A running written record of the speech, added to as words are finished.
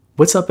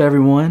What's up,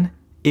 everyone?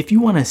 If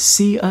you want to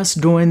see us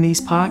during these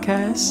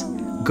podcasts,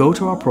 go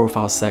to our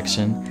profile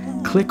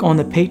section, click on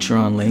the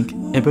Patreon link,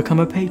 and become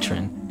a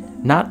patron.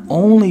 Not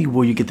only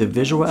will you get the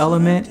visual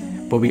element,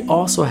 but we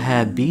also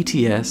have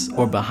BTS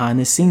or behind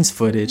the scenes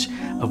footage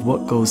of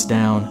what goes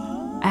down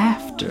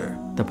after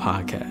the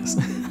podcast.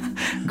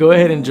 Go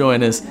ahead and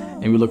join us,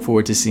 and we look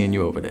forward to seeing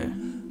you over there.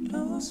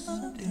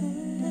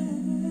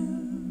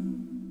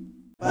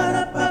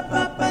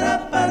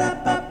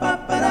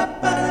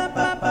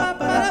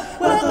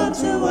 Welcome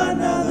to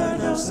another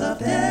dose of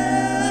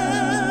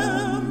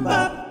DEM.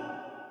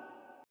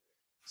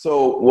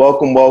 So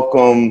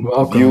welcome,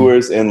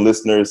 viewers and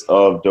listeners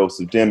of Dose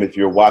of DEM. If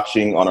you're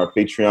watching on our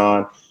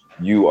Patreon,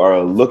 you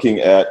are looking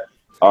at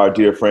our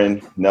dear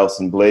friend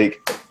Nelson Blake.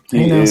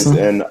 He is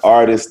an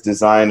artist,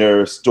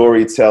 designer,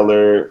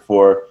 storyteller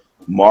for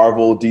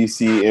Marvel,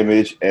 DC,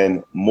 Image,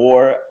 and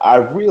more. I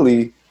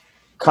really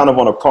kind of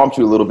want to prompt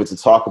you a little bit to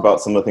talk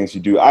about some of the things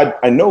you do.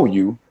 I know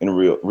you in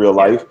real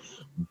life,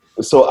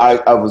 so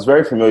I was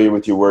very familiar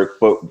with your work,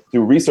 but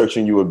through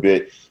researching you a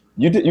bit,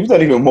 you've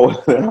done even more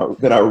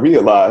than I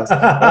realized.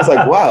 I was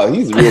like, wow,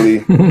 he's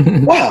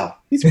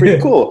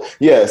pretty cool.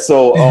 Yeah.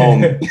 So,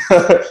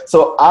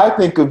 so I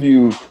think of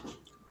you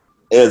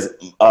as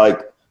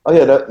like,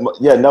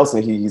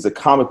 Nelson, he's a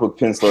comic book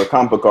penciler, a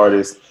comic book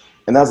artist.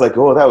 And I was like,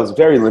 oh, that was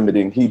very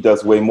limiting. He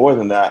does way more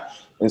than that.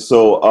 And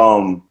so,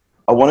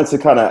 I wanted to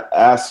kind of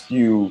ask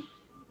you,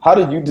 how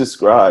did you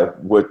describe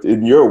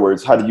in your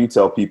words, how do you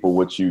tell people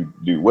what you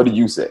do? What do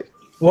you say?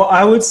 Well,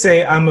 I would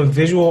say I'm a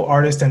visual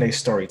artist and a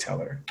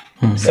storyteller.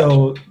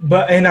 So,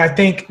 and I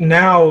think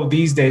now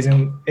these days,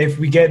 and if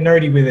we get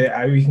nerdy with it,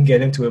 we can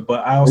get into it,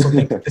 but I also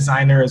think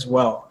designer as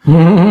well.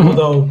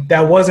 Although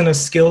that wasn't a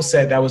skill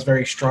set that was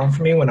very strong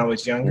for me when I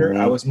was younger.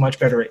 I was much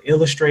better at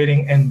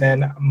illustrating. And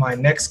then my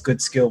next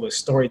good skill was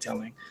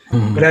storytelling.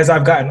 But as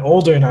I've gotten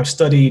older and I've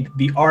studied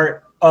the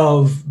art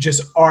of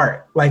just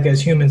art, like as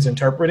humans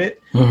interpret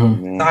it,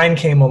 design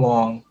came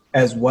along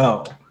as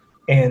well.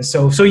 And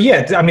so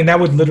yeah, I mean, that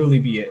would literally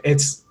be it.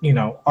 It's,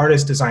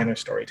 artist, designer,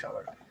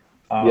 storyteller.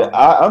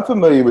 I'm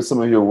familiar with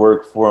some of your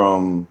work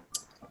from,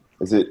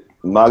 is it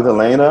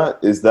Magdalena?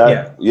 Is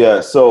that?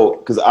 Yeah. So,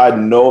 because I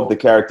know of the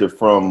character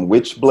from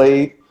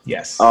Witchblade.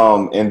 Yes.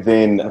 And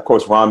then, of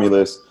course,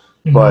 Romulus.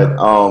 But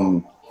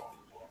how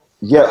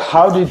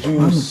did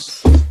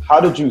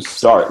you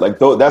start? Like,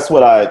 that's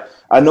what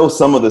I know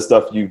some of the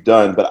stuff you've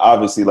done, but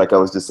obviously, like I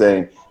was just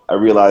saying, I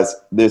realized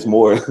there's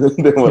more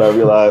than what I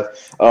realized.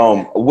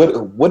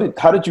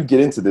 How did you get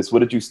into this? What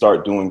did you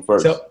start doing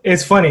first? So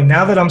it's funny,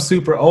 now that I'm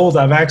super old,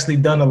 I've actually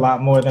done a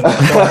lot more than I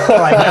thought.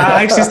 Like,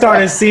 I actually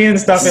started seeing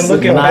stuff and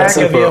looking back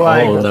and being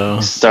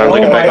like, start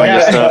looking back on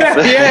your stuff.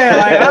 Yeah,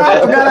 like, I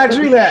forgot I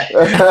drew that.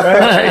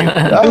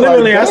 Right?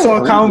 Literally, I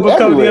saw a comic book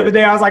cover the other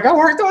day. I was like, I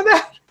worked on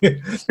that.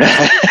 The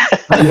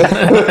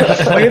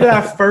way that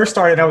I first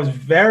started, I was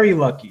very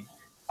lucky.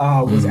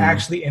 Was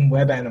actually in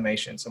web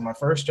animation. So my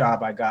first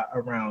job I got I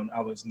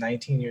was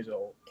 19 years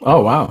old.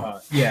 Oh, wow.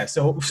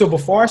 So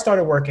before I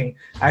started working,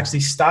 I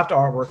actually stopped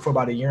artwork for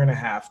about a year and a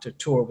half to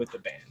tour with the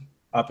band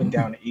up and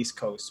down the East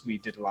Coast. We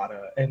did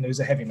and it was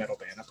a heavy metal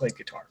band. I played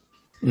guitar.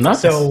 Nice.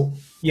 So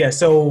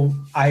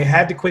I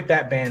had to quit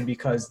that band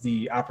because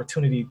the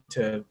opportunity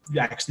to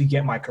actually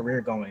get my career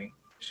going,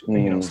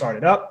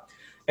 started up.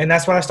 And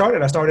that's when I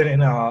started. I started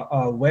in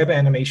a web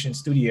animation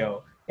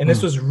studio. And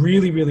this was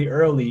really, really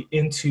early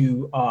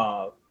into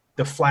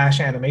the Flash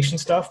animation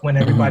stuff when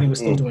everybody was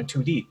still doing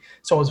 2D.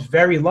 So I was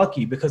very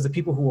lucky because the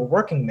people who were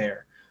working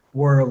there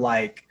were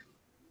like,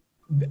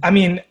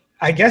 I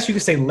guess you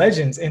could say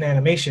legends in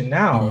animation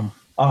now.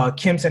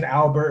 Kimson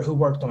Albert, who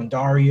worked on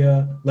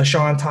Daria,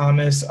 LaShawn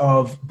Thomas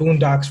of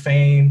Boondocks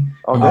fame.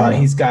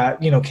 He's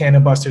got,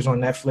 Cannon Busters on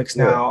Netflix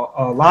now.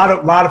 A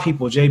lot of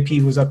people,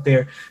 JP was up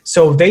there.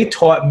 So they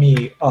taught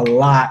me a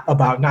lot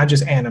about not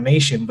just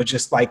animation, but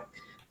just like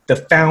the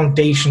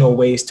foundational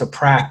ways to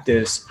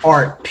practice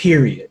art,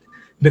 period.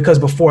 Because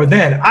before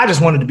then, I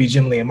just wanted to be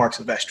Jim Lee and Mark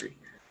Silvestri.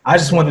 I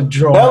just wanted to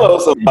draw. Hello,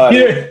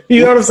 somebody.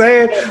 You know what I'm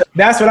saying?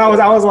 That's what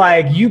I was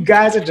like, you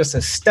guys are just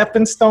a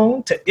stepping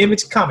stone to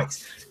Image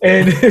Comics.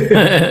 And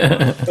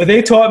but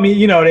they taught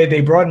me,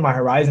 they broadened my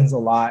horizons a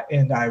lot.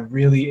 And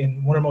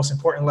and one of the most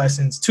important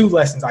two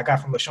lessons I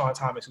got from LaShawn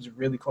Thomas, who's a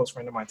really close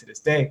friend of mine to this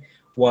day,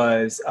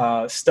 was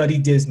study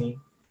Disney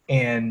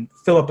and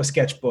fill up a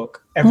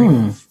sketchbook every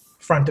month.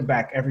 Front to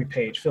back, every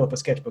page, fill up a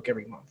sketchbook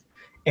every month.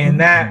 And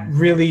that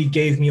really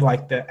gave me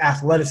like the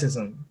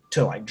athleticism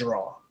to like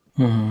draw.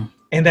 And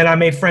then I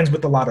made friends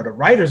with a lot of the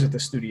writers at the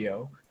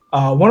studio.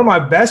 One of my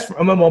best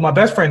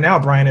friend now,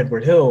 Brian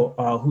Edward Hill,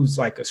 who's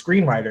like a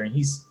screenwriter, and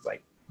he's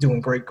like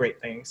doing great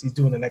things. He's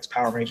doing the next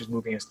Power Rangers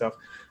movie and stuff.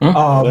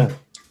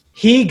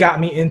 He got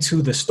me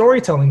into the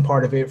storytelling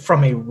part of it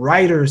from a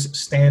writer's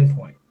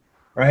standpoint.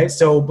 Right.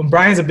 So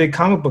Brian's a big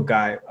comic book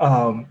guy,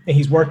 and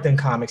he's worked in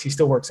comics. He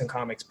still works in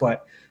comics,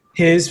 but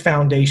his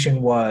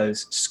foundation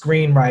was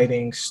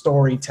screenwriting,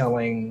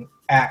 storytelling,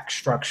 act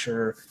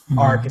structure,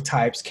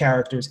 archetypes,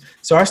 characters.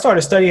 So I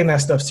started studying that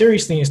stuff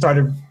seriously and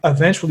started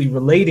eventually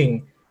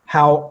relating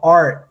how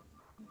art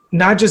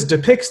not just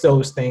depicts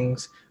those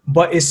things,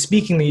 but is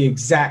speaking the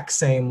exact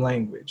same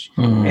language.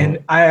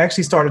 And I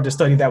actually started to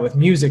study that with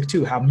music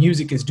too, how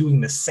music is doing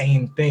the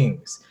same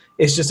things.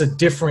 It's just a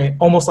different,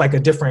 almost like a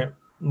different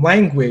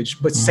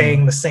language, but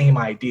saying the same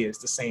ideas,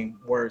 the same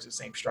words, the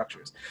same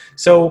structures.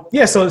 So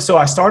yeah, so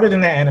I started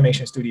in that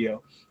animation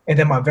studio, and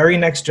then my very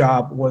next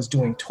job was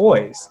doing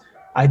toys.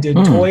 I did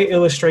toy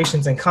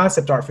illustrations and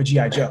concept art for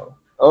G.I. Joe.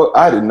 Oh,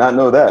 I did not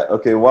know that.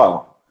 Okay,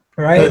 wow.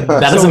 Right?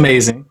 That is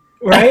amazing.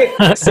 Right?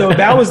 So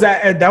that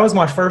was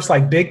my first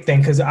like big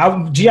thing, because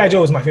G.I.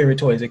 Joe was my favorite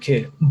toy as a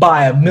kid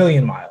by a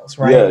million miles,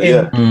 right?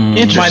 Yeah,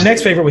 And my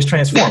next favorite was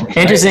Transformers.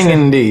 Interesting right?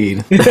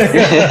 indeed.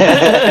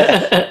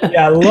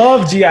 Yeah, I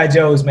love G.I.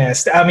 Joes, man.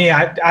 I mean,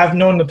 I've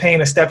known the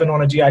pain of stepping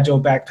on a G.I. Joe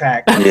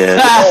backpack.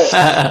 Yes.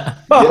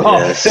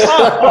 Yes.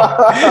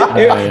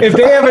 If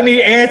they ever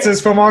need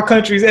answers from our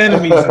country's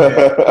enemies,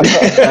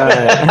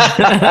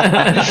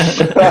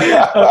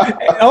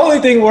 only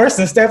thing worse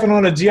than stepping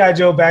on a G.I.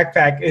 Joe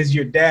backpack is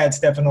your dad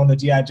stepping on the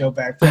G.I. Joe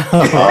backpack.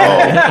 Oh,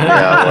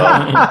 yeah,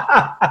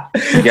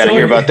 well, you got to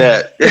hear about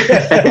that.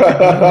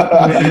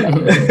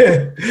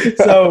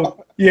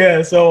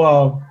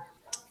 So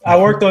I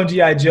worked on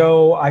G.I.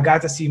 Joe. I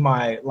got to see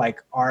my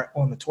like art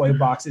on the toy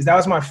boxes. That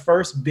was my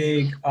first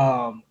big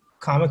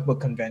comic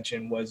book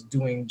convention, was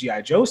doing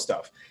G.I. Joe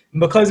stuff. And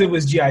because it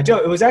was G.I. Joe,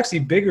 it was actually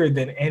bigger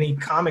than any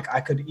comic I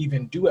could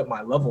even do at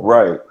my level.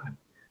 Right.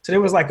 So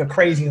there was like a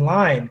crazy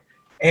line.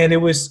 And it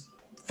was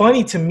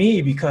funny to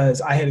me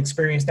because I had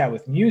experienced that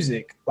with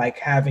music, like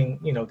having,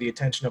 you know, the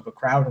attention of a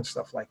crowd and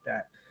stuff like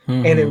that.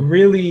 And it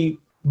really,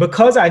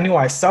 because I knew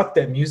I sucked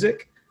at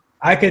music,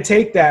 I could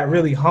take that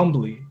really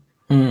humbly.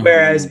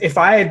 Whereas if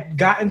I had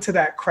gotten to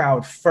that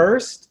crowd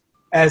first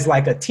as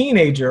like a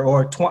teenager,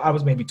 or I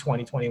was maybe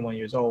 20, 21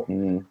 years old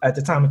at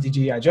the time with the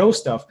G.I. Joe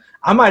stuff,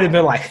 I might have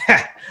been like,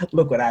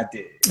 look what I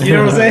did. You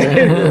know what I'm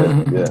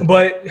saying? Yeah.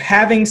 But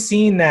having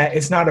seen that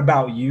it's not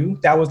about you,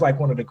 that was like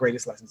one of the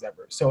greatest lessons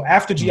ever. So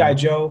after G.I.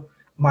 Joe,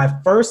 my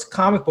first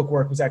comic book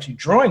work was actually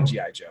drawing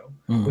G.I. Joe,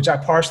 which I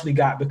partially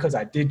got because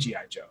I did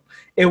G.I. Joe.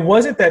 It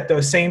wasn't that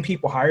the same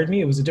people hired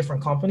me. It was a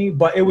different company,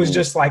 but it was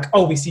just like,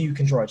 oh, we see you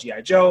can draw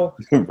G.I. Joe.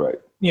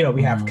 Right. You know,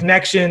 we have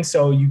connections,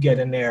 so you get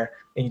in there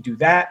and you do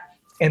that.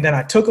 And then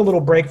I took a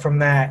little break from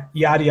that,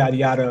 yada, yada,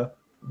 yada,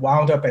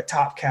 wound up at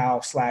Top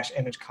Cow /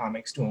 Image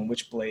Comics doing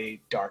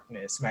Witchblade,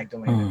 Darkness,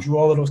 Magdalena, drew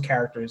all of those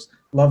characters,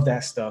 loved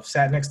that stuff.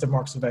 Sat next to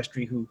Mark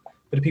Silvestri, who,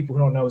 for the people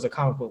who don't know, is a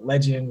comic book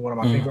legend, one of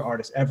my favorite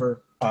artists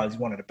ever. He's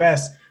one of the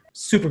best.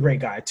 Super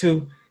great guy,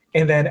 too.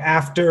 And then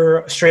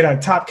after, straight out of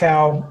Top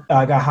Cow,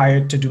 I got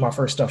hired to do my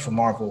first stuff for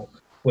Marvel,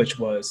 which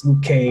was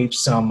Luke Cage,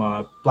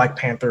 some Black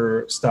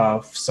Panther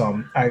stuff.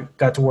 I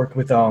got to work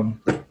with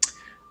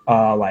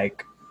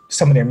like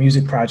some of their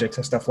music projects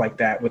and stuff like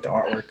that with the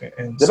artwork.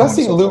 And did I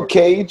see Luke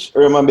Cage,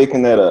 or am I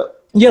making that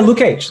up? Yeah, Luke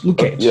Cage. Luke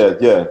Cage.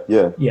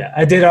 Yeah.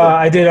 I did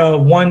a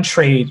one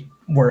trade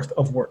worth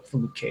of work for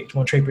Luke Cage.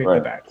 One trade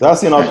paperback. So I was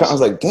seeing all. I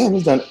was like, damn,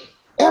 he's done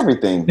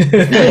everything.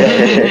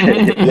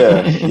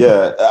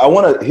 Yeah. I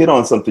want to hit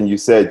on something you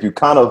said. You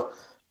kind of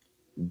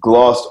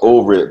glossed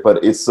over it,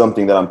 but it's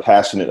something that I'm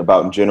passionate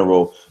about in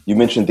general. You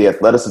mentioned the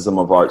athleticism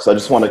of art. So I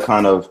just want to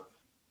kind of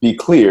be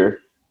clear.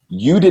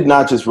 You did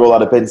not just roll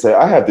out of bed and say,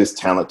 I have this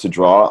talent to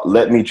draw.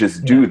 Let me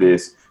just do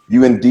this.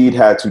 You indeed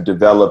had to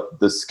develop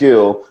the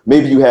skill.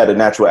 Maybe you had a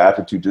natural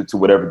aptitude to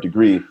whatever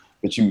degree,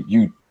 but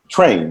you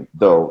trained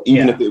though,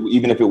 even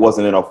if it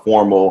wasn't in a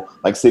formal,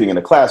 like sitting in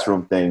a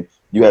classroom thing,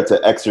 you had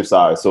to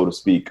exercise, so to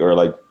speak, or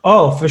like.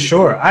 Oh, for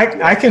sure.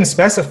 I can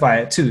specify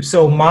it too.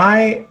 So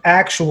my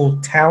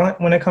actual talent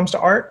when it comes to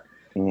art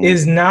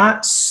is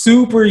not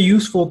super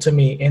useful to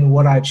me in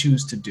what I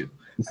choose to do.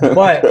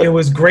 But it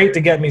was great to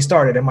get me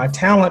started. And my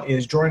talent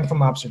is drawing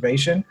from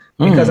observation,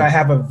 because I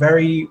have a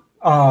very,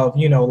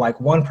 like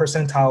 1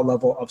 percentile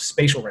level of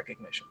spatial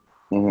recognition.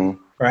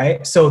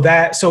 Right.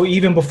 So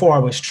even before I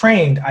was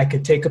trained, I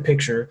could take a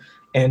picture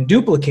and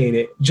duplicate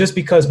it just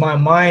because my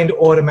mind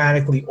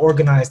automatically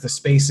organized the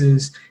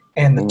spaces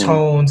and the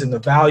tones and the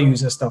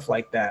values and stuff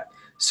like that.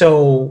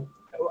 So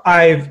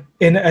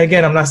and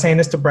again, I'm not saying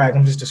this to brag,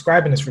 I'm just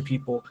describing this for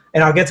people.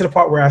 And I'll get to the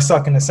part where I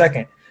suck in a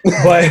second.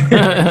 But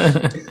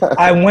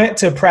I went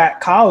to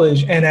Pratt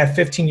College, and at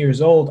 15 years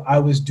old, I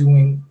was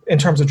doing, in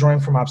terms of drawing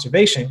from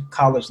observation,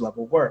 college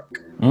level work.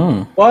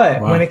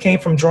 But when it came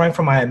from drawing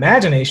from my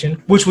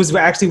imagination, which was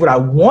actually what I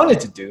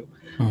wanted to do,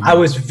 I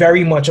was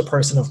very much a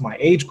person of my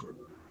age group,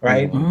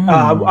 right?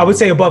 I would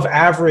say above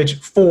average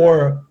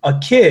for a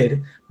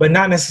kid, but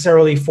not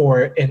necessarily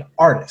for an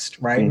artist,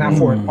 right? Not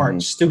for an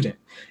art student.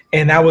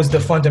 And that was the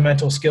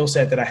fundamental skill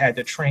set that I had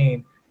to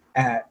train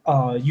at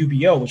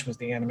UBO, which was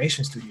the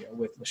animation studio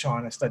with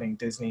LaShawn studying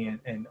Disney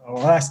and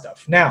all that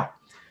stuff. Now,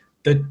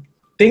 the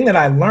thing that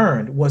I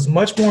learned was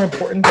much more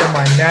important than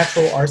my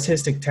natural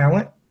artistic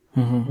talent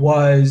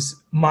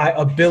was my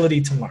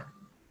ability to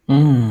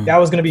learn. That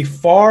was going to be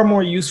far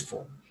more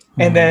useful.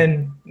 And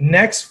then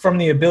next from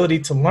the ability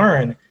to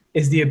learn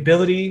is the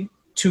ability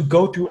to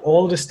go through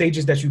all of the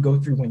stages that you go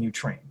through when you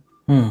train.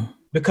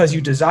 Because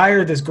you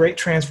desire this great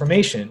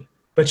transformation,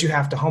 but you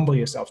have to humble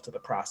yourself to the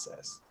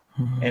process.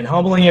 And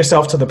humbling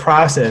yourself to the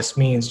process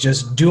means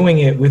just doing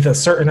it with a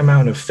certain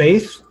amount of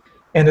faith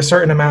and a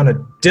certain amount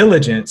of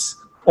diligence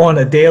on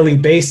a daily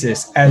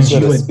basis as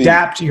you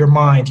adapt your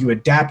mind, you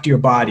adapt your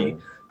body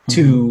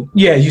to,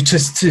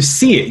 to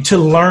see it, to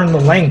learn the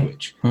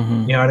language. You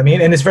know what I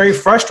mean? And it's very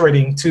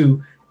frustrating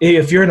to,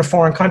 if you're in a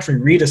foreign country,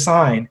 read a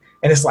sign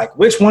and it's like,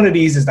 which one of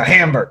these is the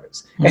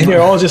hamburgers? And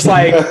they're all just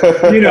like,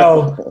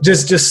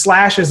 just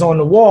slashes on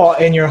the wall,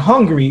 and you're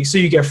hungry. So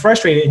you get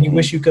frustrated and you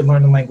wish you could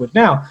learn the language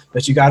now,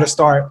 but you got to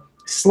start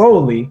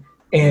slowly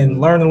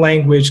and learn the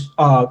language,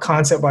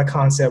 concept by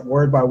concept,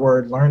 word by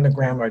word, learn the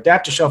grammar,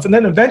 adapt yourself. And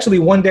then eventually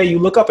one day you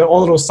look up and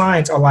all of those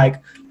signs are like,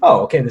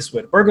 oh, okay, this is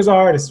where the burgers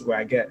are. This is where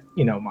I get,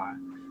 my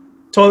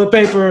toilet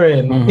paper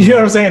and you know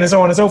what I'm saying? And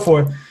so on and so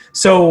forth.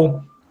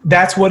 So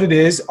that's what it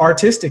is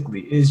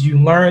artistically, is you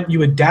learn,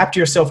 you adapt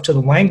yourself to the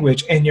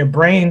language, and your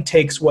brain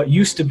takes what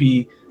used to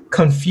be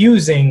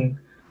confusing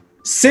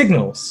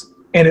signals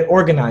and it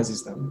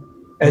organizes them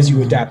as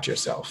you adapt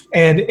yourself.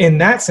 And in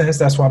that sense,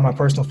 that's why my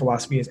personal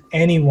philosophy is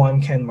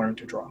anyone can learn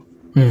to draw.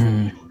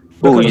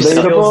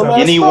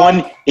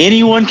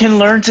 Anyone can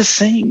learn to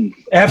sing.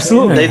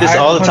 Absolutely. They say this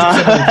all the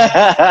time.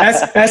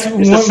 That's what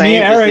me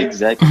and Eric.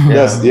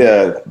 That's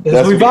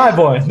we vibe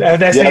on.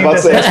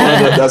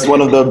 That's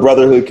one of the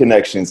brotherhood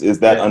connections, is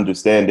that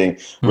understanding.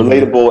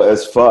 Relatable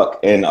as fuck.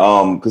 And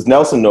because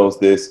Nelson knows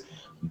this,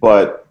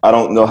 but I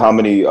don't know how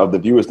many of the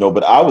viewers know,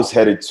 but I was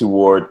headed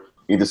toward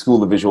either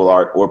School of Visual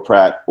Art or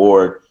Pratt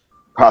or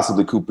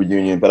possibly Cooper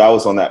Union, but I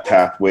was on that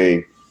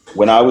pathway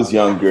when I was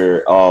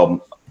younger.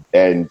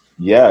 And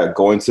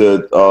going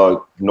to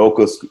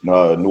NOCA's,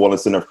 New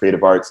Orleans Center of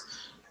Creative Arts,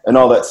 and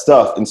all that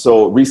stuff. And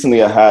so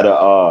recently I had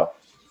a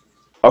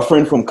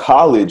friend from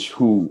college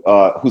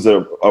who's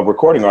a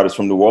recording artist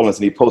from New Orleans,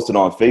 and he posted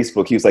on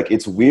Facebook. He was like,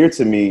 it's weird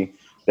to me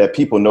that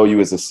people know you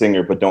as a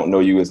singer but don't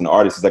know you as an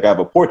artist. He's like, I have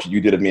a portrait you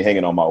did of me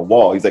hanging on my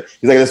wall. He's like,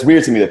 that's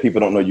weird to me that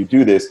people don't know you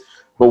do this.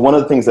 But one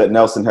of the things that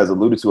Nelson has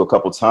alluded to a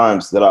couple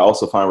times that I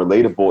also find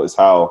relatable is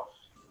how,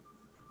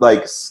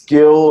 like,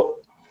 skill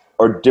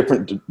or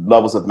different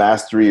levels of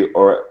mastery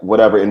or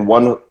whatever in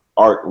one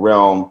art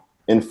realm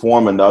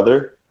inform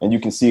another. And you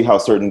can see how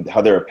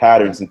there are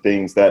patterns and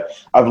things that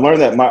I've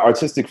learned that my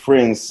artistic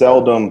friends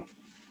seldom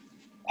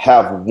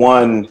have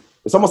one.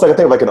 It's almost like, I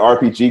think, like an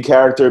RPG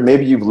character.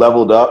 Maybe you've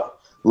leveled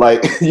up,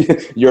 like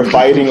you're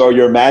fighting or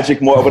you're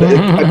magic more, but it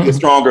might be a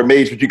stronger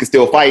mage, but you can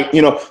still fight,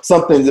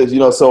 something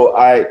that, so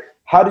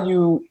how do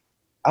you,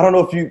 I don't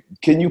know if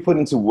can you put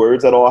into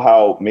words at all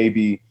how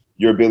maybe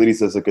your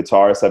abilities as a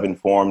guitarist have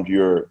informed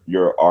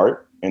your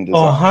art and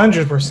design?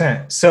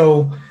 100%.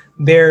 So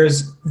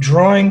there's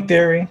drawing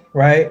theory,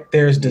 right?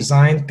 There's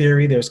design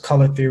theory, there's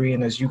color theory,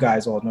 and as you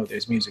guys all know,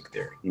 there's music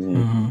theory.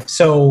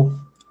 So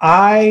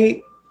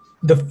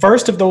the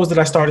first of those that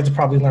I started to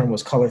probably learn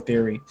was color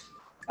theory.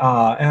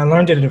 And I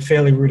learned it at a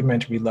fairly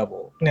rudimentary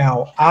level.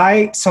 Now,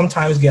 I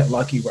sometimes get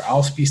lucky where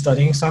I'll be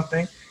studying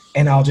something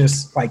and I'll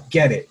just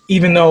get it.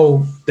 Even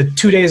though the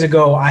 2 days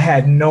ago I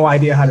had no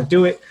idea how to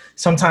do it,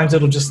 sometimes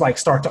it'll just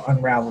start to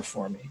unravel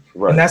for me.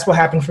 Right. And that's what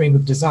happened for me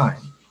with design.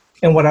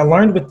 And what I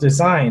learned with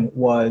design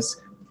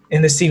was,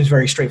 and this seems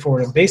very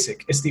straightforward and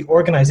basic, it's the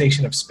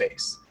organization of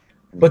space.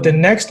 But the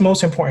next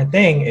most important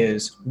thing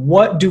is,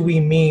 what do we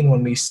mean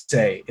when we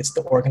say it's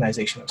the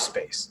organization of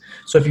space?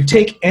 So if you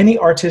take any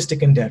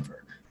artistic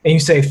endeavor and you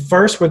say,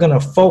 first, we're going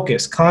to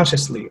focus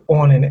consciously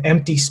on an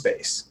empty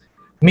space,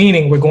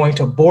 meaning we're going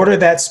to border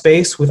that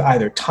space with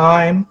either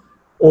time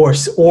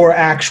or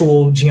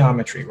actual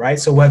geometry, right?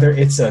 So whether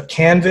it's a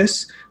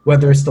canvas,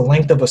 whether it's the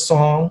length of a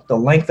song, the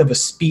length of a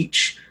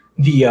speech,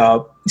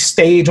 the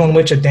stage on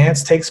which a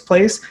dance takes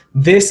place,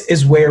 this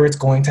is where it's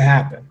going to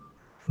happen.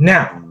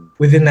 Now,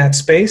 within that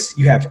space,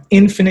 you have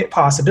infinite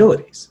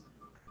possibilities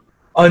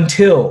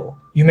until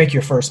you make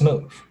your first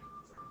move,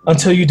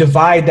 until you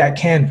divide that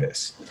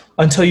canvas,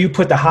 until you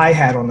put the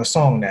hi-hat on the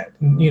song that,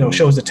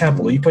 shows the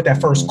tempo, or you put that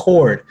first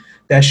chord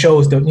that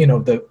shows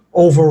the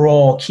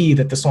overall key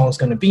that the song is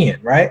going to be in,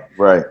 right?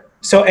 Right.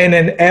 So, and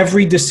then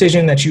every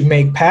decision that you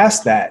make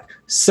past that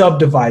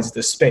subdivides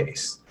the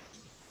space.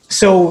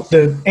 So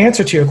the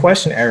answer to your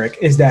question, Eric,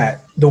 is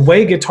that the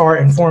way guitar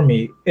informed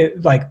me,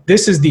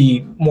 this is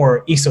the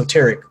more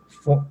esoteric,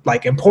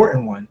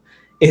 important one,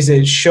 is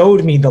it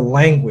showed me the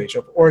language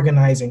of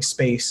organizing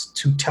space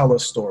to tell a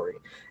story.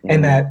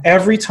 And that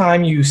every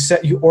time you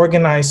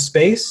organize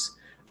space,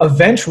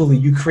 eventually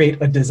you create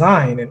a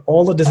design, and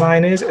all a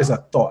design is a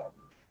thought.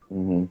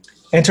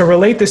 And to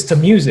relate this to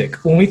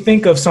music, when we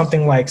think of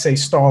something like, say,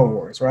 Star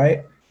Wars,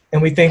 right?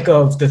 And we think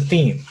of the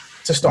theme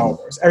to Star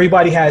Wars.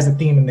 Everybody has a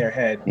theme in their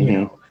head,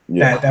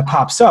 that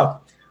pops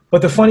up.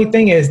 But the funny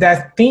thing is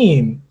that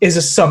theme is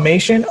a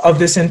summation of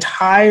this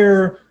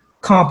entire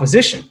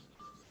composition.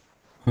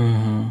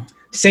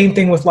 Same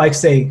thing with,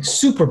 say,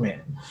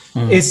 Superman.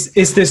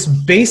 It's this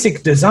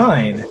basic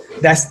design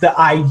that's the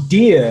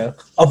idea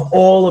of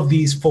all of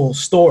these full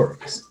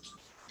stories.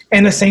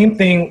 And the same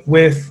thing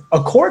with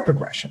a chord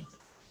progression,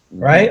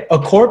 right? A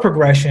chord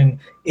progression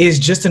is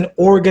just an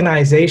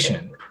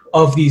organization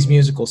of these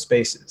musical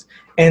spaces.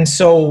 And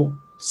so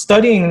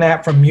studying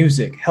that from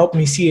music helped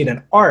me see it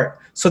in art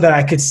so that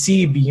I could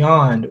see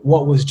beyond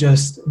what was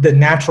just the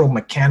natural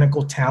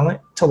mechanical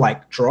talent to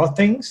like draw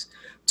things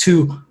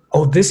to,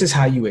 oh, this is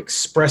how you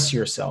express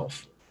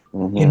yourself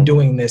in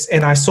doing this.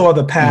 And I saw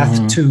the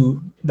path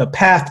to,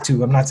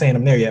 I'm not saying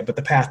I'm there yet, but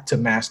the path to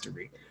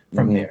mastery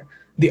from there.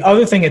 The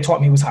other thing it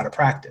taught me was how to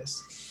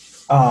practice.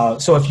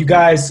 So if you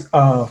guys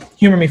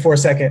humor me for a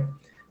second.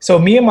 So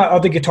me and my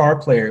other guitar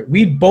player,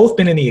 we'd both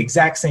been in the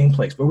exact same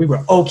place where we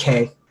were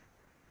okay,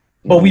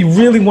 but we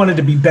really wanted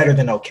to be better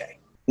than okay.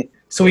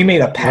 So we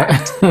made a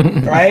pact,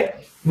 right?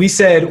 We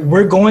said,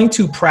 we're going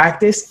to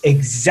practice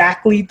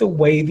exactly the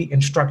way the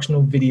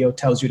instructional video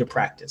tells you to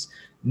practice.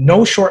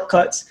 No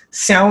shortcuts,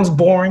 sounds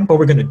boring, but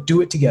we're gonna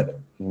do it together.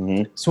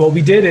 So what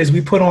we did is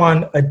we put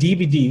on a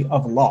DVD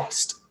of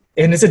Lost.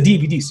 And it's a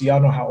DVD, so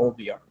y'all know how old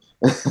we are.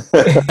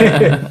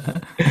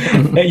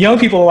 And young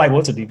people are like,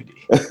 what's a DVD?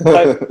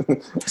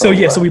 But,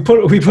 so we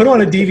put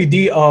on a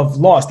DVD of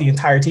Lost, the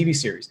entire TV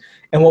series.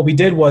 And what we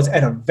did was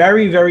at a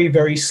very, very,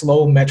 very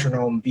slow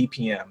metronome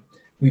BPM,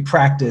 we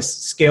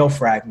practiced scale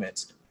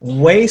fragments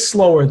way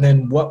slower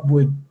than what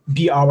would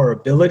be our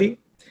ability.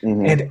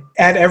 And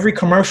at every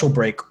commercial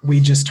break, we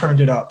just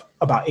turned it up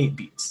about 8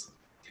 beats.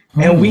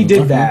 And we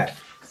did that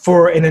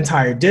for an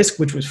entire disc,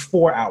 which was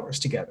 4 hours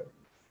together.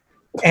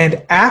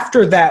 And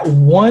after that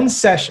one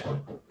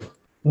session,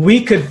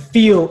 we could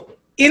feel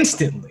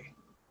instantly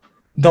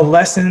the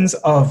lessons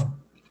of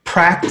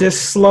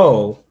practice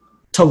slow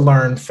to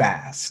learn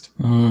fast.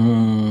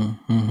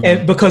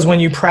 And because when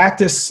you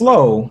practice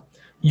slow,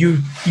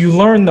 you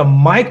learn the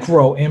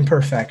micro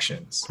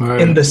imperfections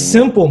in the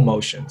simple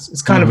motions.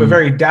 It's kind of a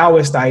very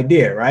Taoist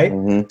idea,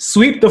 right?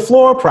 Sweep the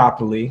floor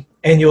properly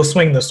and you'll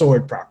swing the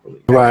sword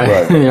properly.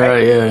 Right.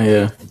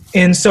 Yeah.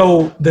 And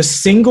so the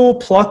single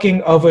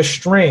plucking of a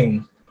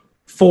string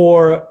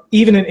for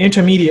even an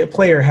intermediate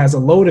player has a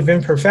load of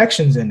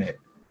imperfections in it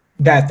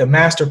that the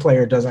master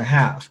player doesn't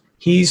have.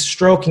 He's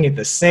stroking it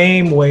the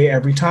same way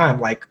every time,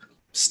 like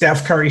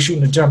Steph Curry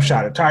shooting a jump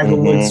shot, or Tiger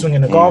Woods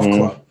swinging a golf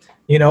club,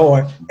 you know,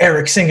 or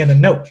Eric singing a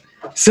note.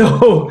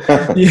 So,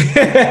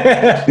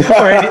 yeah,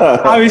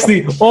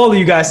 obviously all of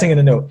you guys singing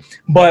a note.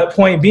 But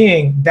point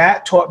being,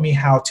 that taught me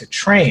how to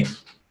train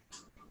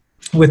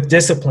with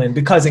discipline,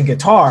 because in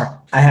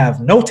guitar, I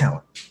have no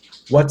talent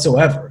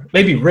whatsoever.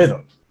 Maybe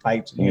rhythm,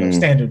 like, you know,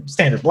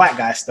 standard black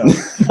guy stuff.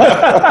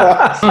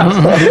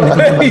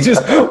 You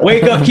just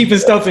wake up keeping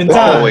stuff in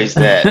time. Always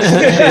that.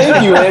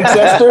 Thank you,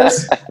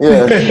 ancestors.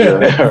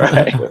 Yeah.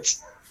 Right.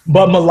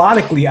 But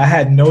melodically, I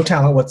had no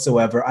talent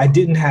whatsoever. I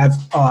didn't have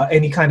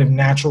any kind of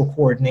natural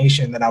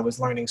coordination that I was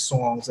learning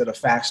songs at a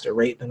faster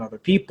rate than other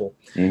people.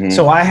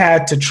 So I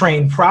had to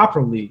train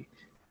properly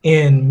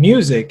in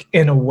music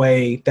in a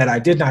way that I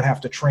did not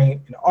have to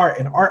train in art.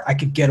 In art, I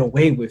could get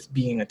away with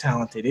being a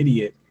talented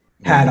idiot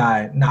had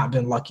I not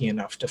been lucky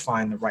enough to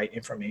find the right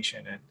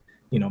information and,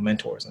 you know,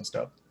 mentors and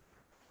stuff.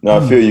 No,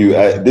 I feel you.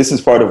 This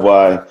is part of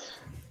why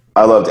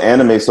I loved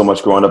anime so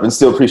much growing up and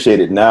still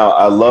appreciate it now.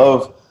 I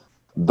love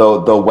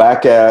the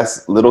whack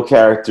ass little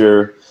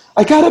character.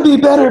 I gotta be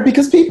better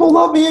because people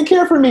love me and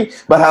care for me.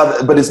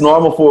 But it's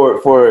normal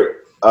for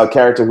a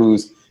character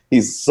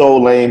he's so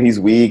lame,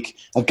 he's weak.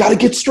 I've got to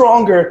get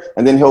stronger.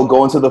 And then he'll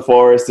go into the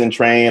forest and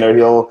train, or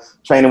he'll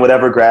train in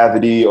whatever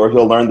gravity, or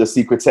he'll learn the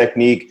secret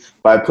technique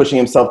by pushing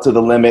himself to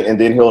the limit. And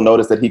then he'll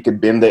notice that he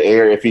could bend the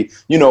air if he,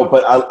 you know,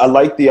 but I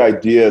like the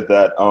idea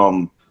that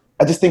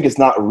I just think it's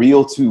not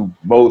real to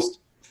most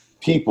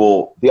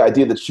people, the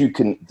idea that you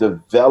can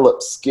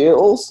develop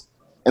skills.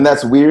 And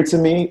that's weird to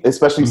me,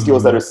 especially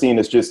skills that are seen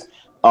as just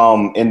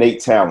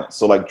innate talent.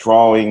 So like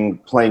drawing,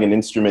 playing an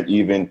instrument,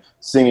 even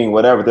singing,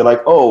 whatever. They're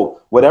like,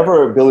 oh,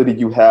 whatever ability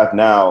you have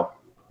now,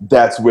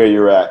 that's where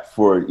you're at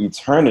for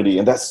eternity.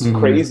 And that's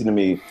crazy to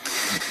me.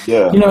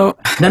 Yeah. You know,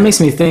 that makes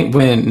me think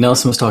when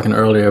Nelson was talking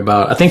earlier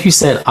about, I think you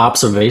said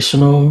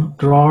observational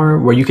drawer,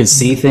 where you could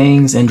see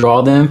things and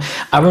draw them.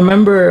 I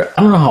remember,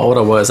 I don't know how old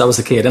I was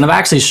a kid. And I've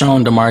actually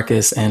shown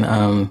DeMarcus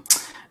and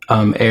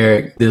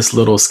Eric this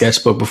little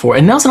sketchbook before.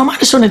 And Nelson, I might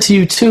have shown it to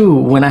you too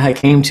when I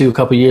came to a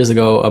couple years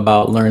ago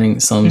about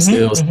learning some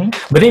skills.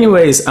 But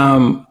anyways,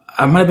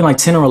 I might have been like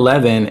 10 or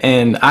 11,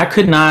 and I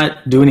could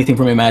not do anything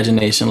from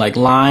imagination, like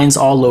lines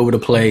all over the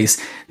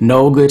place,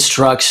 no good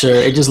structure.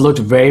 It just looked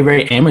very,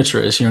 very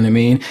amateurish, you know what I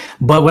mean?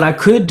 But what I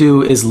could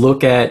do is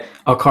look at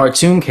a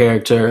cartoon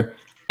character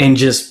and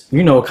just,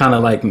 you know, kind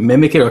of like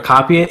mimic it or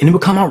copy it, and it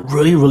would come out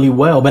really, really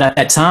well. But at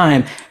that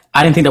time,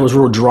 I didn't think that was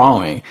real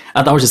drawing. I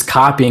thought I was just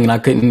copying, and I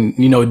couldn't,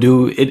 you know,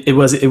 do it.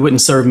 It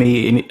wouldn't serve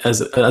me as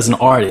an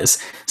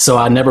artist. So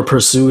I never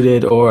pursued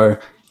it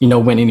or, you know,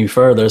 went any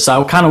further.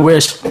 So I kind of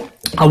wish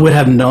I would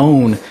have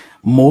known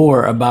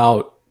more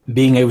about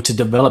being able to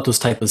develop those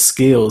type of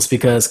skills,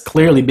 because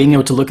clearly being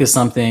able to look at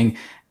something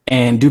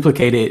and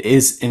duplicate it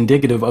is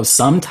indicative of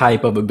some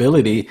type of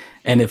ability.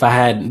 And if I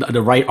had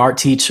the right art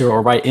teacher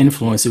or right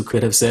influence who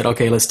could have said,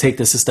 okay, let's take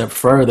this a step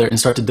further and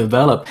start to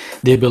develop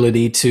the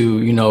ability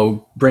to, you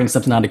know, bring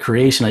something out of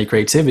creation, out of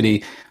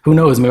creativity, who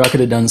knows, maybe I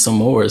could have done some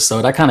more.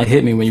 So that kind of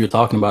hit me when you were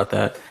talking about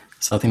that.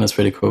 So I think that's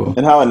pretty cool.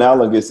 And how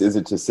analogous is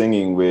it to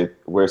singing, with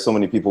where so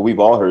many people, we've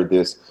all heard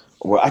this,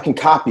 where I can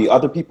copy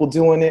other people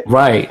doing it,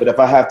 right? But if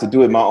I have to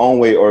do it my own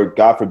way, or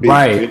God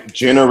forbid,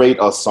 generate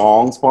a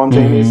song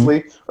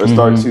spontaneously, or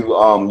start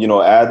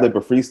to ad lib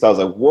or freestyle,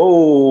 like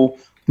whoa,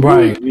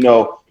 right?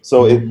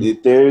 So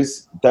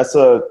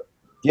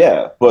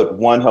but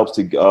one helps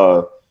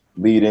to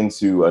lead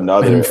into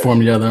another, and inform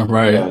the other,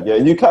 right? Yeah.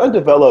 You kind of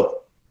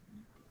develop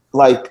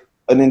like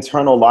an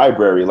internal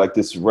library, like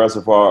this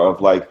reservoir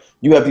of like,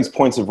 you have these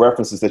points of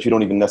references that you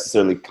don't even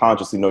necessarily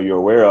consciously know you're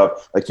aware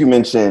of. Like you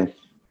mentioned,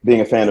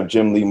 being a fan of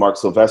Jim Lee, Mark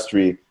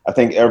Silvestri, I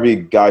think every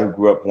guy who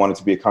grew up wanted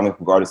to be a comic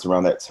book artist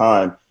around that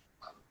time.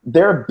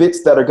 There are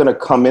bits that are going to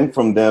come in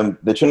from them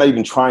that you're not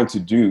even trying to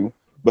do,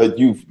 but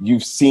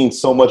you've seen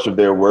so much of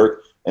their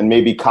work and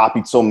maybe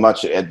copied so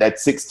much at that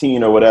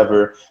 16 or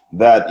whatever,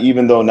 that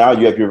even though now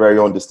you have your very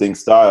own distinct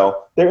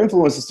style, their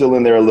influence is still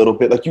in there a little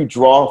bit. Like you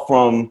draw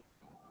from,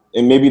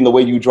 and maybe in the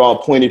way you draw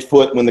a pointed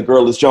foot when the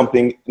girl is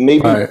jumping,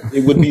 maybe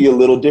it would be a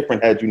little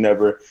different had you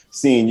never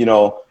seen,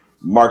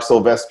 Mark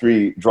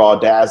Silvestri draw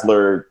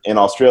Dazzler in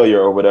Australia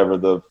or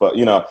whatever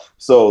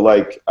so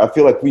like, I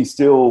feel like we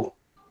still,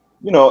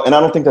 and I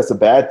don't think that's a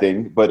bad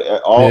thing, but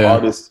all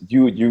artists,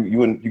 you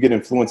get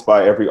influenced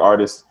by every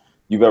artist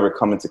you've ever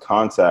come into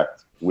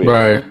contact with.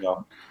 Right.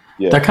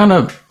 Yeah. That kind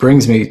of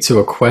brings me to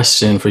a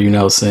question for you,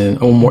 Nelson,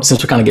 or more,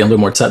 since we're kind of getting a little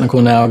more technical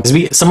now,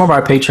 because some of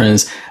our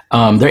patrons,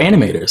 they're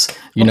animators,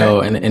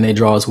 and they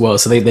draw as well.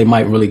 So they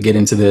might really get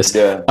into this.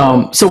 Yeah.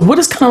 So what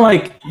is kind of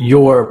like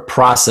your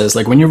process?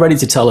 Like when you're ready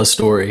to tell a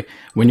story,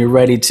 when you're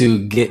ready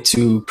to get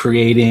to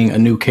creating a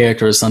new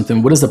character or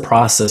something, what is the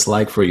process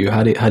like for you?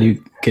 How do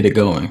you get it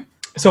going?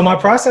 So my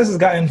process has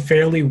gotten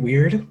fairly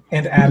weird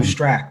and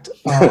abstract.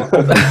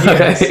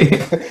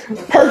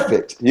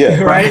 Perfect.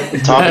 Yeah. Right.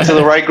 Talking to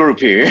the right group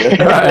here.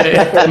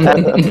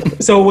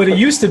 Right. So what it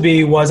used to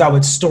be was I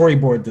would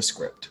storyboard the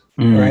script,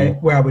 right?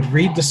 Where I would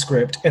read the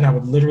script and I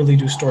would literally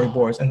do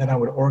storyboards, and then I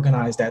would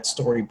organize that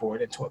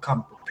storyboard into a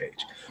comic book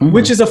page,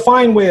 which is a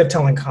fine way of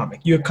telling comic.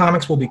 Your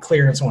comics will be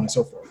clear and so on and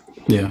so forth.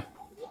 Yeah.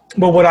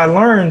 But what I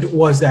learned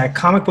was that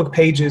comic book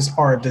pages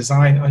are a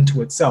design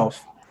unto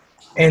itself,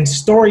 and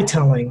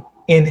storytelling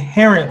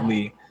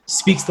inherently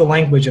speaks the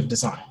language of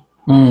design.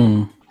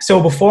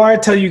 So before I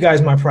tell you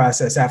guys my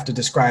process, I have to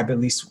describe at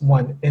least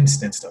one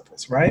instance of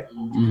this, right?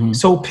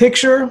 So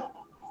picture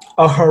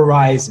a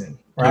horizon,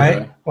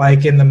 right?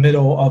 Like in the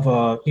middle of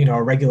a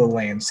regular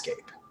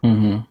landscape.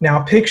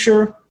 Now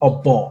picture a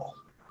ball.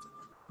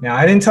 Now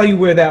I didn't tell you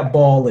where that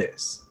ball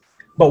is,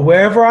 but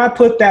wherever I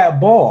put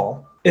that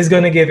ball is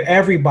going to give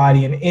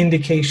everybody an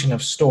indication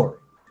of story.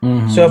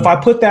 So if I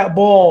put that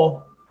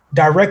ball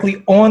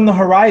directly on the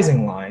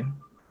horizon line,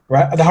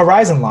 right, the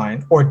horizon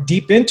line, or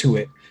deep into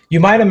it, you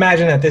might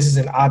imagine that this is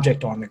an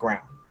object on the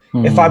ground.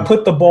 If I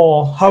put the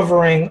ball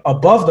hovering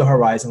above the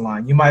horizon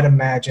line, you might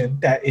imagine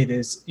that it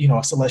is,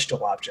 a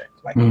celestial object,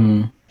 like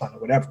sun or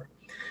whatever.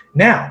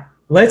 Now,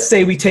 let's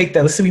say we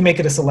make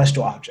it a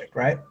celestial object,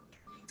 right?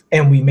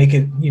 And we make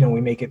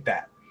it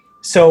that.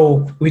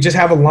 So we just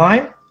have a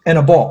line and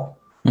a ball.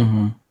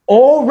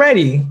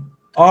 Already,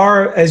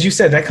 as you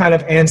said, that kind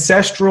of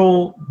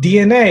ancestral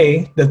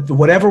DNA, that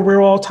whatever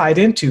we're all tied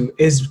into,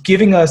 is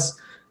giving us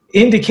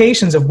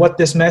indications of what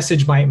this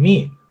message might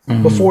mean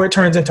before it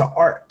turns into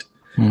art.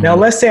 Now,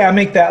 let's say I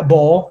make that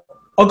ball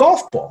a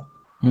golf ball,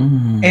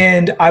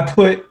 and I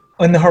put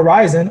on the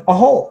horizon a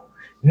hole.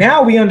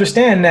 Now we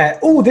understand that,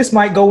 this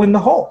might go in the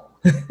hole,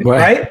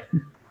 right?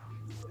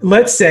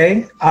 Let's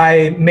say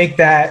I make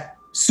that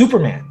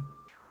Superman,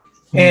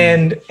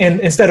 and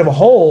instead of a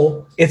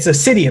hole, it's a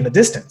city in the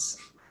distance.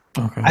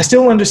 Okay. I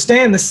still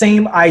understand the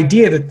same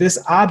idea that this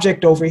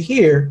object over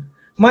here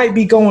might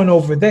be going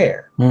over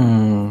there.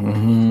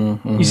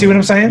 You see what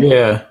I'm saying?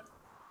 Yeah.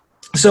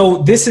 So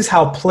this is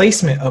how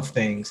placement of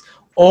things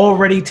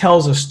already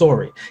tells a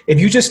story. If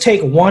you just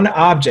take one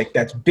object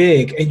that's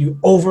big and you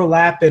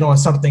overlap it on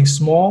something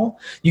small,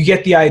 you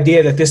get the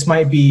idea that this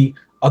might be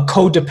a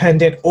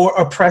codependent or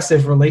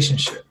oppressive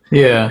relationship.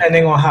 Yeah.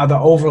 Depending on how the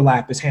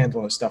overlap is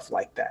handled and stuff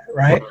like that,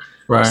 right?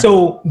 Right.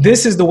 So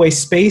this is the way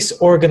space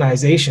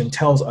organization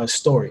tells us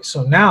stories.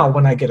 So now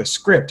when I get a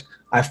script,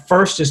 I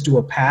first just do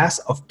a pass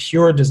of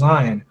pure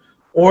design,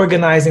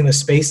 organizing the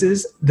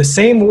spaces the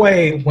same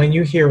way when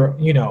you hear,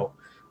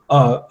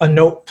 a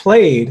note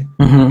played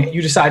and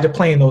you decide to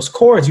play in those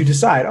chords, you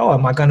decide,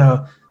 am I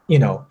gonna,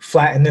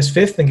 flatten this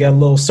fifth and get a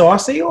little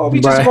saucy, or we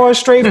just going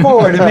straight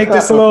forward and make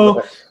this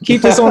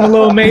keep this on the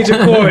little major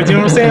chords, you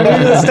know what I'm saying?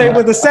 We're gonna stay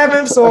with the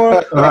sevenths,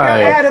 or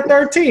add a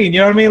 13, you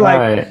know what I mean?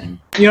 Like,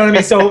 you know what I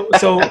mean? So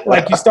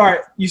like you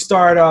start,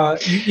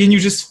 and you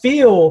just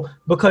feel,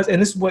 because,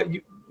 and this is what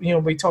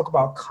we talk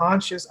about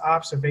conscious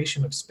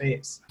observation of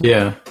space.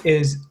 Yeah.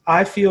 Is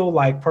I feel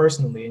like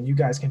personally, and you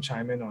guys can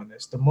chime in on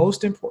this, the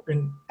most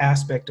important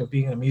aspect of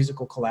being a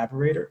musical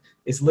collaborator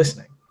is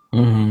listening.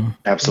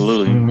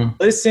 Absolutely.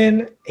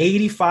 Listen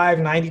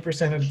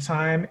 85-90% of the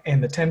time,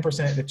 and the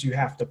 10% that you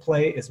have to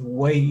play is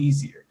way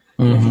easier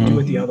if you do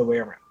it the other way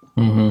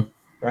around.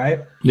 Right?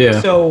 Yeah.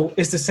 So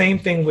it's the same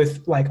thing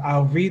with, like,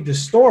 I'll read the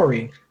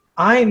story.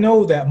 I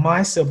know that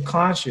my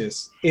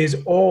subconscious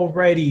is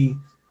already,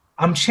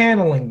 I'm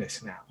channeling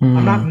this now.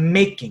 I'm not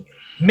making it.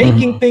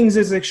 Making things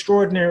is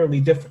extraordinarily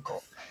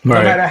difficult, no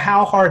matter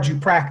how hard you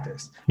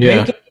practice.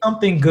 Making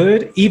something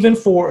good, even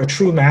for a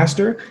true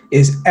master,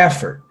 is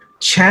effort.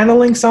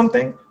 Channeling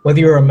something, whether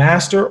you're a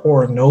master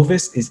or a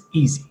novice, is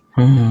easy.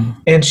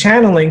 And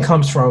channeling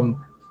comes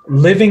from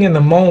living in the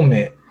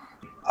moment,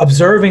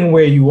 observing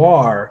where you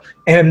are,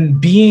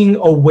 and being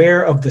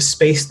aware of the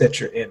space that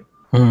you're in.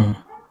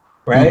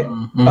 Right?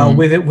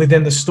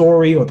 Within the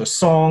story or the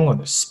song or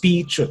the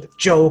speech or the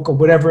joke or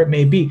whatever it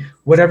may be,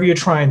 whatever you're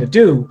trying to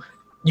do,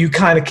 you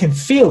kind of can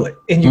feel it.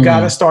 And you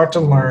got to start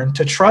to learn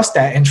to trust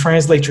that and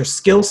translate your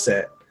skill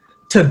set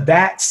to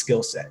that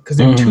skill set, because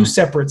they're two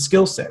separate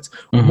skill sets.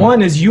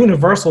 One is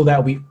universal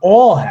that we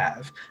all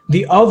have.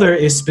 The other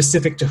is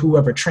specific to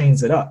whoever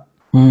trains it up.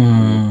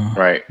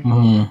 Right.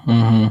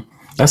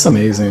 That's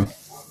amazing.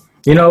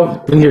 You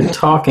know, when you're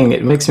talking,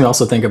 it makes me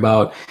also think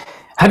about,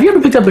 have you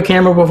ever picked up a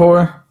camera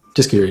before?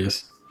 Just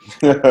curious.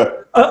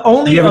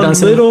 Only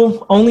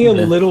a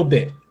little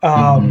bit.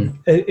 And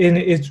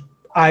it's,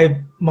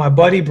 my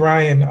buddy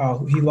Brian,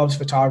 he loves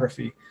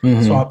photography.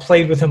 So I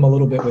played with him a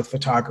little bit with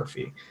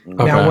photography.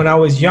 Now, when I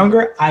was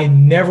younger, I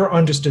never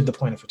understood the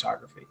point of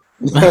photography.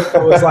 I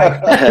was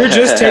like, you're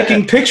just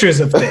taking pictures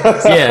of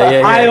things.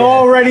 I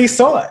already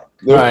saw it.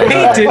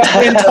 Paint it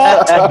and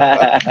talk to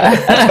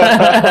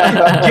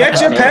it.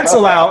 Get your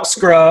pencil out,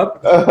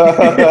 scrub.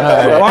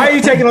 Why are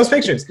you taking those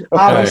pictures?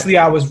 Obviously,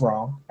 I was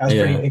wrong. I was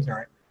pretty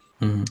ignorant.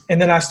 And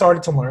then I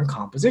started to learn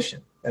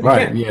composition. And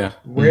again,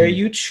 where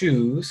you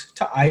choose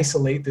to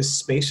isolate this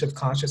space of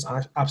conscious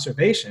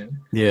observation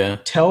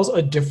tells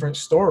a different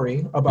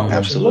story about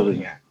what you're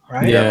looking at.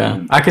 Right?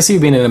 Yeah, I can see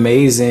you being an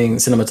amazing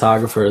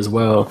cinematographer as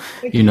well.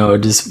 You know,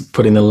 just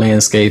putting the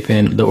landscape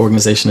and the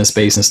organization of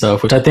space and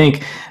stuff, which I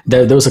think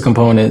that those are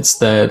components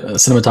that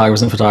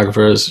cinematographers and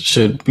photographers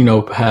should, you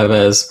know, have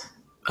as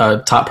a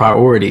top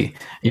priority.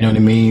 You know what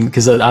I mean?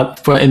 Because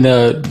in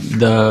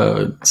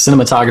the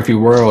cinematography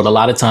world, a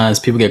lot of times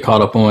people get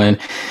caught up on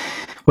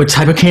what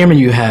type of camera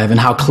you have and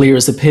how clear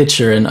is the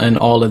picture and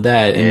all of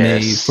that.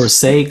 And they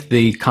forsake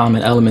the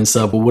common elements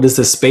of, well, what is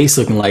the space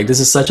looking like? This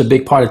is such a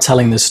big part of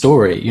telling this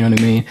story. You know what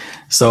I mean?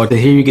 So to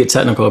hear you get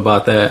technical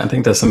about that, I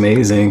think that's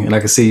amazing. And I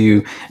can see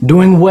you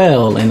doing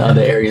well in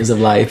other areas of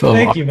life.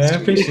 Thank you, man.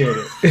 I appreciate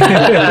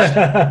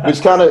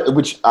it.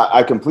 which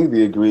I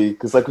completely agree.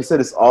 Because like we said,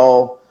 it's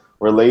all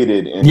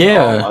related in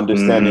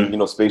understanding, you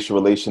know, spatial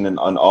relation and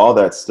all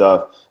that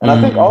stuff. And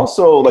I think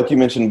also, like you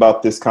mentioned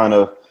about this kind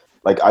of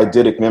like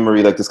eidetic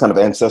memory, like this kind of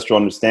ancestral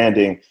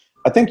understanding.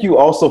 I think you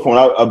also, from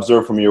what I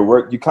observe from your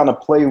work, you kind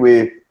of play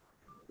with,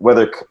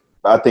 whether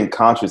I think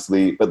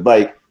consciously, but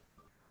like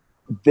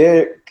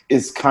there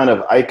is kind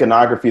of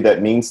iconography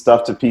that means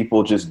stuff to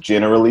people just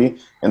generally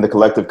in the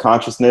collective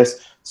consciousness.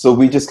 So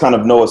we just kind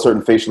of know a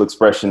certain facial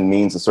expression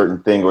means a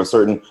certain thing, or a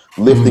certain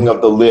lifting of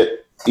the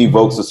lip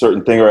evokes a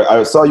certain thing. Or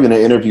I saw you in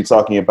an interview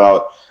talking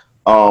about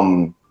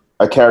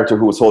a character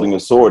who was holding a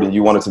sword, and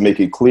you wanted to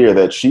make it clear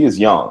that she is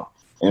young.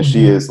 And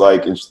she is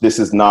like, this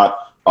is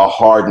not a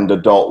hardened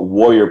adult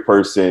warrior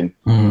person.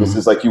 This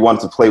is like, you wanted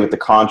to play with the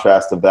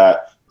contrast of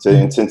that to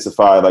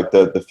intensify like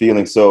the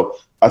feeling. So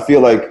I feel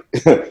like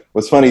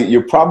what's funny,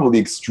 you're probably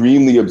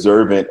extremely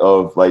observant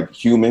of like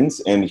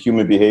humans and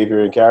human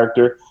behavior and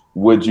character.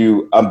 Would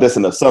you, that's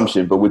an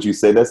assumption, but would you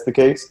say that's the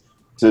case?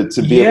 To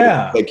be able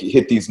to like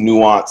hit these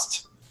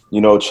nuanced,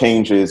 you know,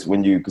 changes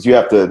when you, because you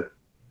have to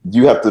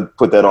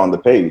put that on the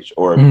page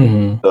or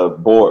the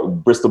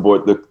board, Bristol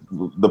board,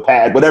 the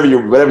pad, whatever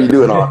you're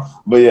doing on.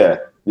 But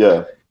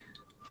yeah.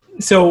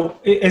 So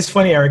it's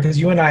funny, Eric, because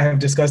you and I have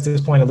discussed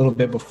this point a little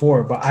bit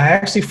before, but I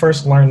actually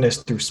first learned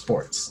this through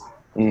sports.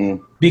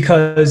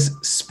 Because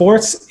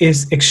sports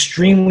is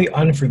extremely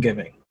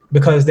unforgiving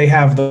because they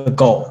have the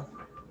goal,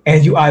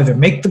 and you either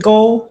make the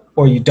goal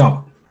or you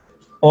don't.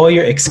 All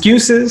your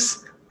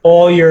excuses,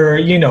 all your,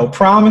 you know,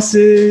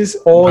 promises,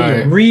 all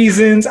your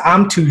reasons.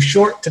 I'm too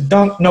short to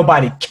dunk.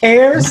 Nobody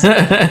cares.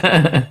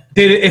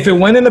 If it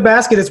went in the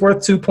basket, it's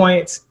worth 2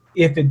 points.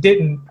 If it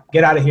didn't,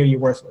 get out of here. You're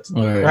worthless.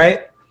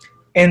 Right?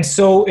 And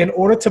so in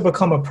order to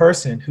become a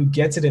person who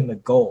gets it in the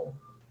goal,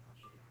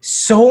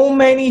 so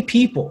many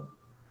people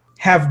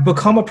have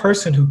become a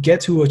person who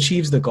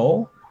achieves the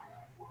goal.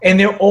 And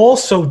they're all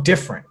so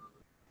different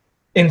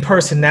in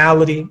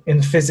personality, in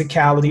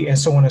physicality, and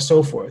so on and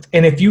so forth.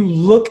 And if you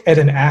look at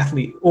an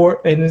athlete,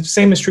 and the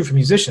same is true for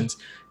musicians,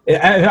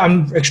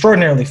 I'm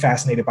extraordinarily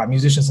fascinated by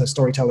musicians and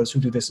storytellers who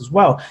do this as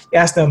well. You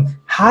ask them,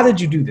 how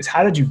did you do this?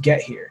 How did you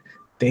get here?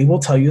 They will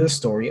tell you the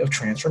story of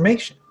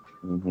transformation.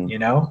 You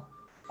know,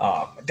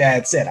 my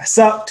dad said I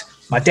sucked.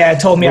 My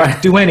dad told me I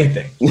could do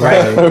anything.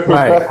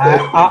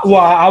 I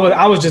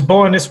was just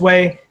born this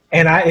way,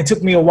 and it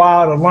took me a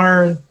while to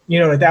learn, you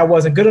know, that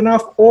wasn't good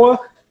enough, or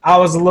I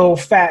was a little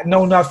fat,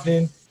 know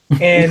nothing,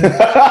 and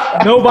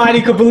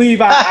nobody could believe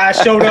I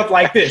showed up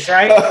like this,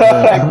 right?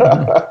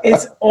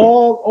 It's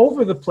all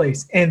over the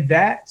place. And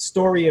that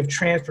story of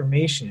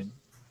transformation,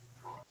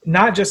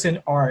 not just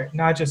in art,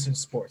 not just in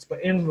sports,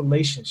 but in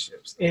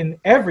relationships, in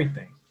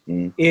everything,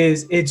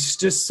 is it's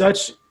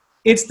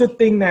the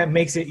thing that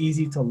makes it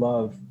easy to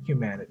love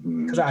humanity.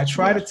 Because I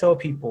try to tell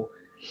people,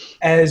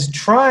 as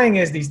trying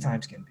as these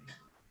times can be,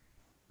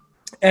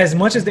 as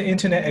much as the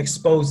internet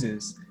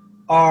exposes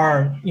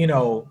our,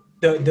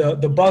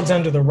 the bugs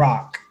under the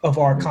rock of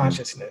our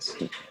consciousness,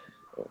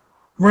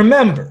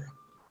 remember,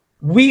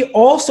 we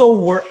also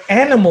were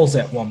animals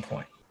at one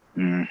point.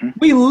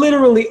 We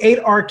literally ate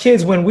our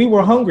kids when we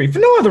were hungry for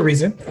no other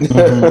reason.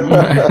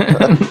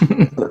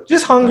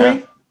 Just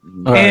hungry.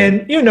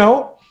 And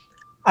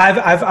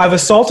I've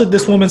assaulted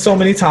this woman so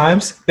many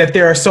times that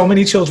there are so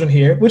many children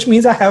here, which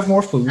means I have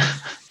more food,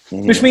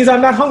 which means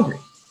I'm not hungry.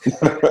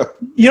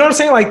 You know what I'm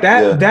saying? Like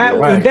that,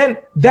 and then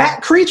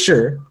that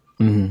creature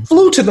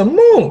flew to the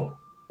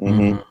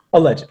moon,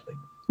 allegedly.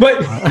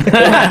 But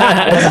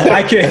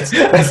I can't.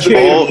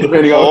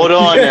 Hold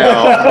on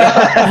now.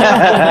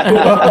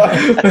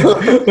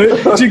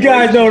 But you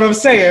guys know what I'm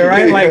saying,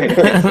 right? Like,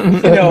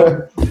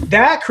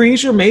 that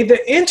creature made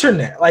the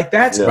internet. Like,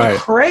 that's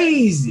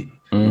crazy.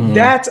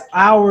 That's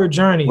our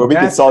journey. Where we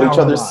consult each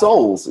other's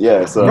souls.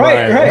 Yeah. So.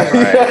 Right.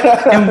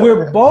 And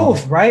we're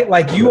both, right?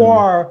 Like, you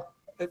are,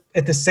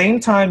 at the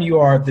same time, you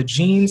are the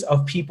genes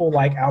of people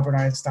like Albert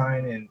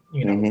Einstein and,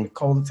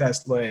 Nikola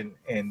Tesla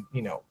and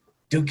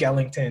Duke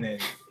Ellington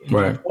and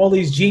all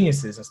these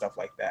geniuses and stuff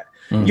like that.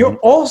 You're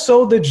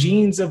also the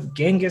genes of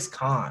Genghis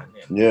Khan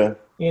and,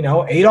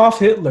 Adolf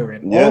Hitler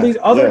and all these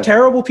other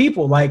terrible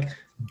people. Like,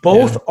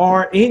 both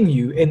are in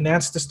you, and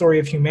that's the story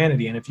of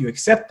humanity. And if you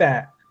accept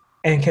that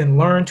and can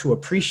learn to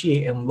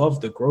appreciate and love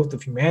the growth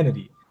of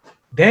humanity,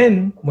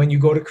 then when you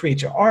go to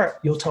create your art,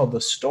 you'll tell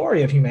the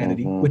story of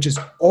humanity, which is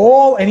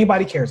all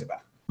anybody cares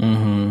about.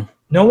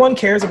 No one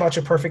cares about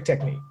your perfect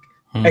technique.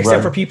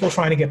 Except for people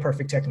trying to get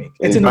perfect technique.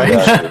 It's an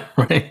illusion.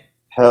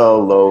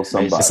 Hello,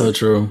 somebody. It's so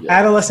true.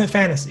 Adolescent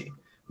fantasy.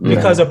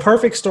 Because a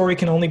perfect story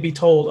can only be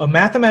told, a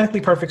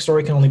mathematically perfect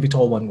story can only be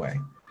told one way.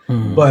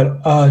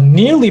 But a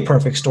nearly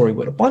perfect story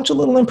with a bunch of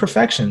little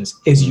imperfections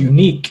is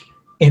unique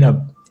in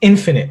an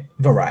infinite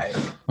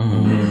variety.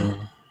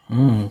 Come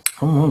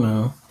on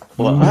now.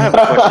 Well, I have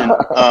a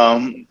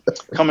question.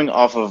 Coming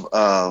off of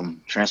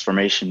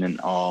transformation and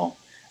all,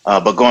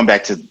 but going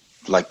back to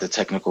like the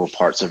technical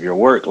parts of your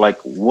work, like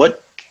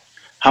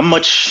how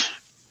much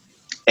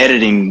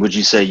editing would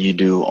you say you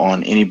do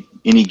on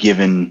any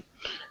given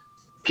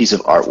piece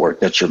of artwork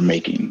that you're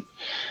making?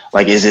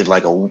 Like, is it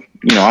like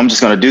I'm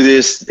just going to do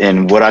this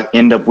and what I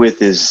end up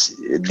with it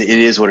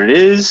is what it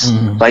is?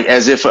 Like,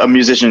 as if a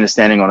musician is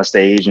standing on a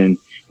stage and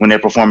when they're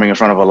performing in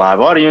front of a live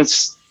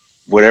audience,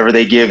 whatever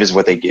they give is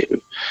what they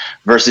give,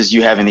 versus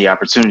you having the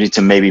opportunity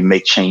to maybe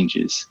make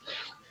changes.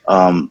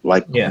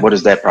 What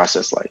is that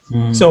process like?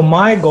 So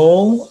my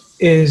goal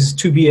is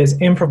to be as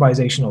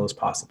improvisational as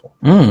possible.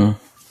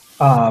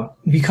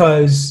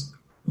 Because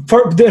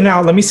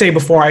now let me say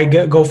before I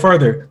go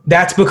further,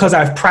 that's because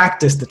I've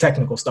practiced the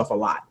technical stuff a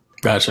lot.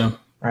 Gotcha.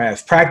 Right,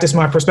 I've practiced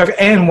my perspective.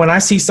 And when I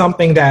see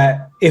something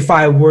that if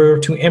I were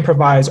to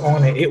improvise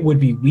on it, it would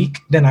be weak,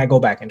 then I go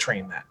back and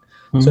train that.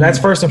 So that's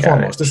first and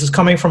foremost. This is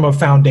coming from a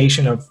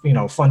foundation of,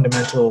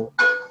 fundamental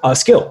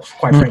skill,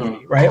 quite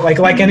frankly, right?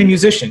 Like any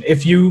musician,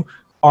 if you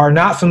are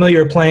not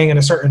familiar playing in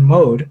a certain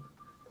mode,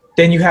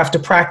 then you have to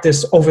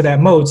practice over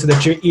that mode so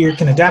that your ear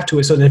can adapt to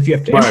it, so that if you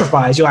have to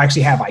improvise, you'll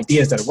actually have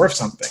ideas that are worth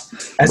something,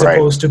 as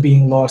opposed to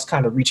being lost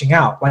kind of reaching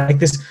out. Like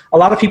this, a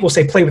lot of people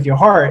say play with your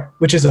heart,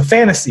 which is a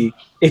fantasy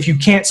if you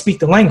can't speak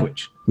the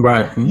language.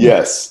 Right.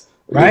 Yes.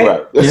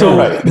 Right? So,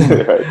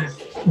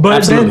 but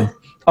Absolutely. Then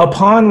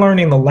upon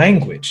learning the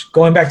language,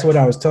 going back to what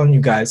I was telling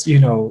you guys,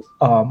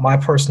 my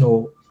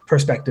personal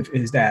perspective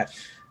is that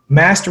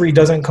mastery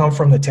doesn't come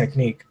from the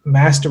technique.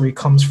 Mastery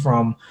comes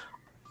from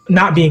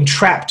not being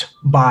trapped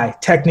by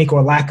technique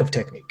or lack of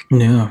technique.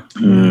 Yeah.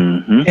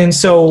 And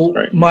so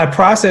my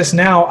process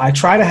now, I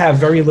try to have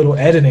very little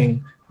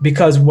editing,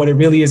 because what it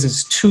really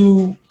is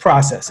two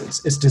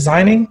processes. It's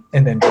designing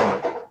and then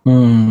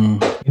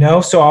drawing.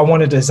 So I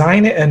want to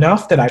design it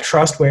enough that I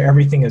trust where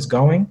everything is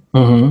going.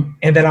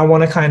 And then I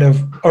want to kind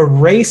of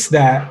erase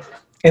that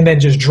and then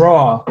just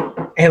draw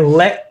and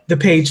let the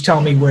page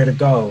tell me where to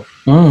go,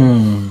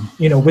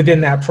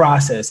 within that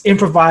process.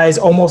 Improvise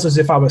almost as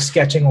if I was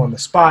sketching on the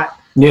spot.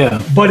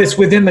 Yeah. But it's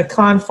within the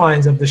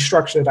confines of the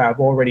structure that I've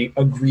already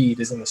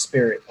agreed is in the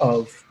spirit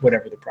of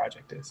whatever the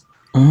project is.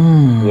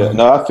 Yeah,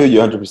 no, I feel you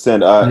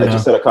 100%. I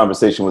just had a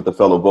conversation with a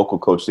fellow vocal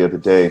coach the other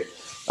day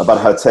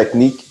about how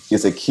technique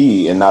is a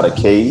key and not a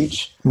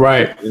cage.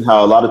 Right. And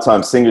how a lot of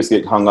times singers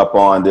get hung up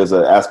on, there's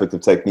an aspect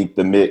of technique,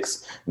 the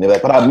mix. And they're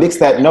like, but I mixed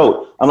that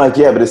note. I'm like,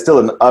 yeah, but it's still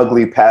an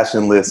ugly,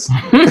 passionless,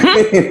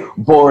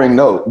 boring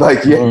note.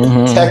 Like,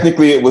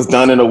 technically it was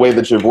done in a way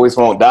that your voice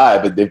won't die.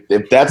 But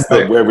if that's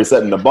where we're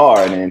setting the bar,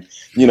 and then,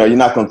 you're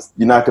not going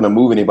to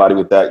move anybody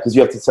with that, because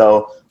you have to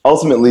tell.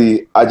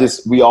 Ultimately,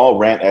 we all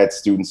rant at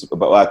students,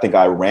 but I think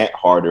I rant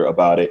harder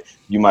about it.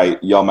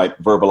 Y'all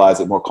might verbalize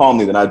it more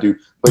calmly than I do,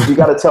 but you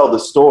got to tell the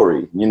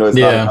story. It's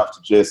not enough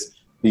to just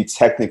be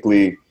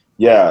technically,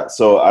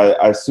 So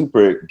I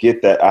super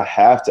get that. I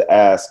have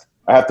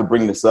to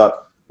bring this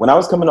up. when I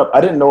was coming up,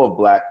 I didn't know a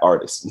black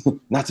artist,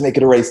 not to make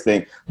it a race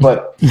thing,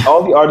 but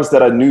all the artists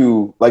that I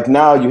knew, like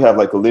now you have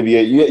like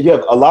Olivier, you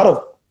have a lot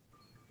of,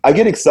 I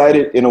get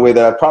excited in a way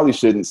that I probably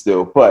shouldn't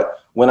still, but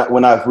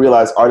when I've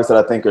realized artists that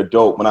I think are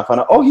dope, when I find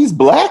out, oh, he's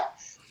black?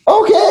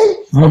 Okay.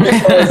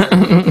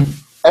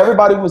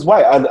 Everybody was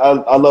white.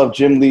 I love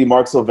Jim Lee,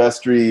 Mark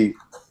Silvestri,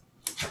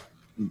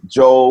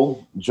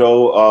 Joe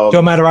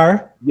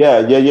Madureira?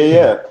 Yeah.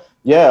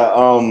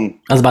 I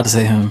was about to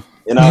say him.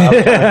 And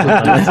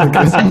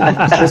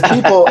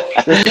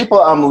there's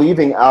people I'm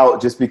leaving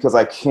out just because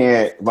I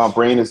can't, my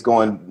brain is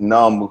going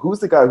numb. Who's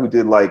the guy who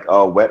did like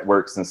Wet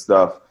Works and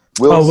stuff?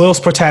 Will's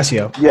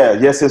Portasio. Yeah,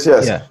 yes.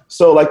 Yeah.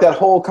 So like that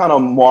whole kind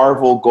of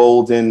Marvel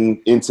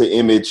Golden into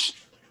Image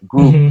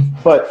group,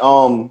 but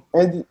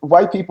and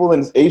white people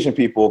and Asian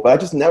people, but I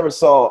just never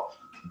saw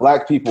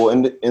black people.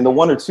 And the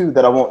one or two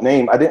that I won't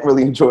name, I didn't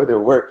really enjoy their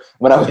work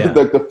when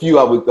the few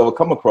I would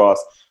come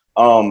across.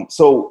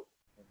 So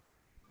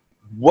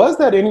was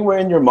that anywhere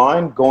in your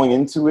mind going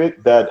into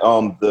it that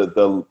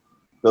the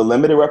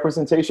limited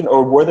representation,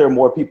 or were there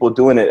more people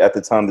doing it at the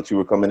time that you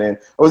were coming in?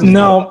 Or was it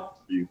no.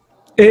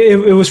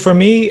 It was for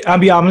me. I'll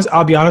be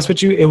honest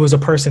with you. It was a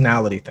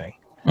personality thing.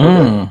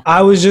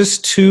 I was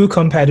just too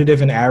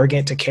competitive and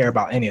arrogant to care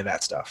about any of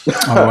that stuff.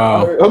 Oh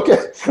wow. Okay.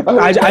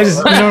 I just,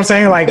 you know what I'm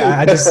saying? Like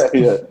I just,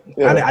 yeah.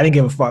 I didn't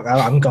give a fuck.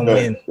 I'm gonna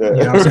win. You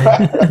know what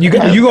I'm saying?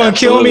 You gonna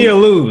kill me or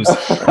lose?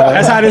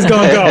 That's how this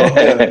gonna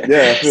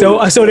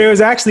go. So there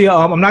was actually,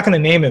 I'm not gonna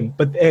name him,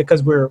 but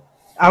because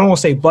I don't want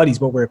to say buddies,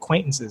 but we're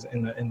acquaintances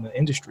in the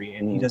industry,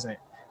 and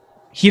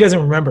he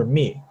doesn't remember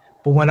me.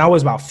 But when I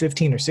was about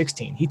 15 or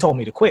 16, he told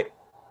me to quit.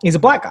 He's a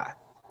black guy.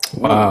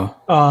 Wow.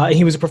 And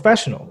he was a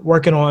professional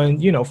working on,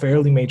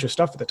 fairly major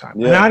stuff at the time.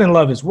 Yeah. And I didn't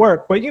love his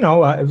work, but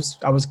I was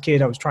a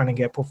kid. I was trying to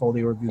get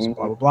portfolio reviews and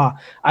blah, blah, blah.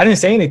 I didn't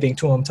say anything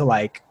to him to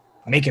like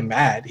make him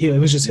mad. It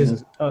was just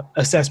his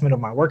assessment of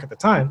my work at the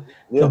time.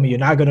 Told me, you're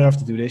not good enough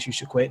to do this. You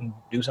should quit and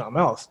do something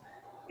else.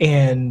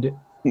 And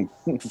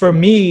for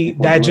me,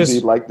 that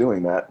just like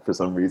doing that for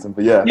some reason,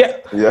 but yeah.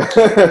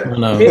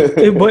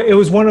 But it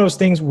was one of those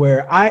things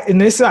where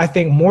I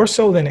think more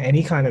so than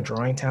any kind of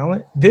drawing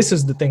talent, this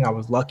is the thing I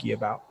was lucky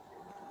about.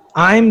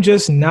 I'm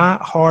just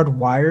not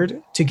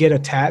hardwired to get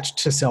attached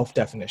to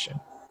self-definition.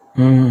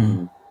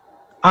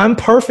 I'm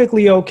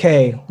perfectly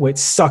okay with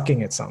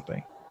sucking at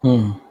something. You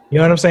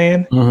know what I'm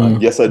saying?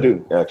 Yes, I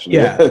do, actually.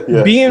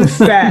 Yeah. Being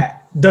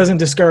fat doesn't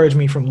discourage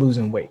me from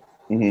losing weight.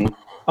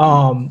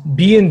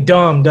 Being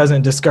dumb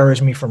doesn't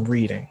discourage me from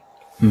reading.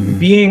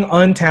 Being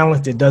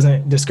untalented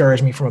doesn't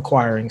discourage me from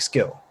acquiring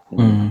skill.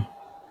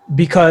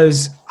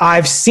 Because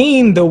I've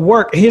seen the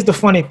work. Here's the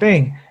funny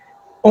thing.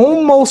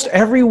 Almost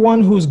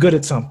everyone who's good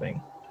at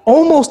something,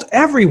 almost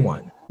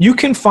everyone, you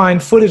can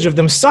find footage of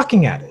them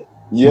sucking at it.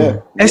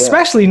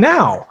 Especially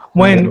now.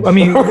 When right?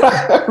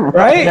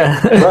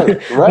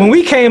 When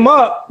we came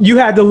up, you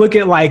had to look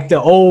at like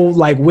the old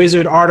like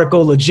wizard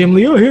article of Jim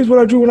Lee. Oh, here's what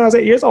I drew when I was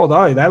 8 years old.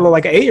 Oh, that looked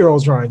like an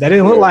 8-year-old's drawing. That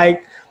didn't look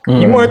like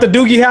you weren't the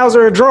Doogie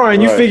Howser of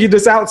drawing. You figured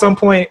this out at some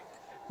point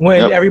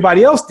when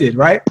everybody else did,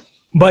 right?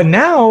 But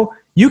now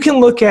you can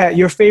look at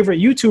your favorite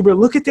YouTuber.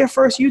 Look at their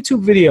first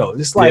YouTube video.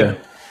 It's like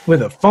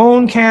with a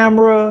phone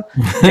camera.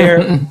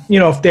 They're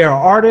if they're an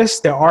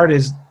artist, their art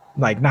is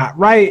like not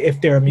right.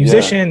 If they're a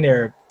musician,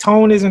 their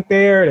tone isn't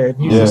there, their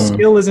musical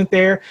skill isn't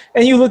there.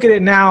 And you look at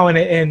it now,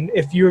 and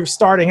if you're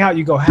starting out,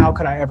 you go, how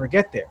could I ever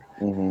get there?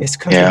 It's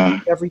because they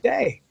work every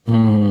day.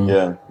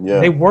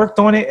 They worked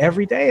on it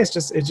every day. It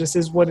just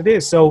is what it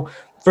is. So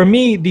for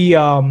me,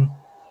 the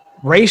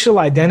racial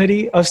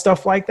identity of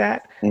stuff like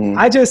that,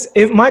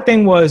 my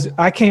thing was,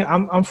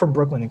 I'm from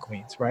Brooklyn and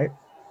Queens, right?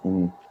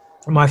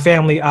 My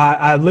family,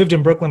 I lived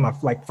in Brooklyn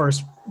my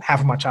first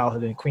half of my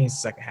childhood, in Queens the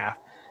second half,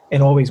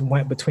 and always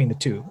went between the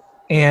two.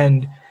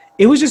 And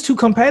it was just too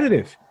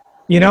competitive,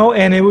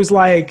 and it was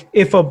like,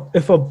 if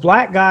a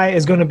black guy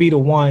is going to be the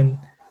one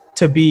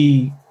to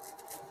be,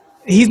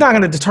 he's not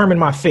going to determine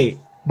my fate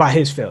by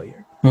his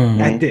failure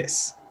at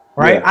this,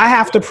 right? I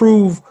have to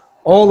prove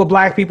all the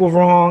black people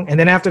wrong. And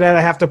then after that,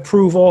 I have to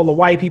prove all the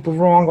white people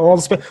wrong.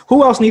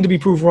 Who else need to be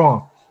proved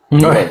wrong?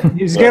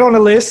 Just get on the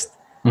list,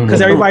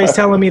 because everybody's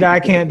telling me that I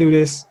can't do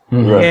this.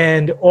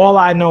 And all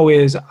I know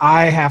is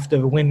I have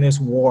to win this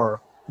war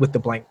with the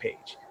blank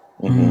page.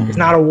 It's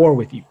not a war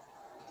with you.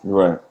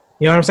 Right.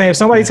 You know what I'm saying? If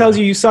somebody tells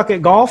you suck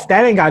at golf,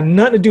 that ain't got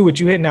nothing to do with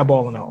you hitting that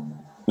ball in the hole.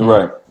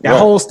 That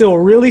hole's still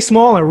really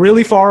small and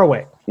really far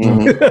away.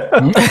 If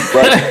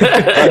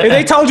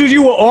they told you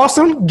you were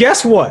awesome,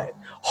 guess what?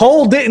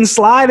 Hole didn't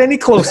slide any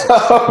closer.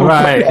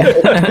 Right.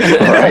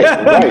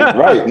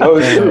 No,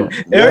 it's true.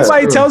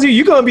 Everybody tells you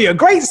you're going to be a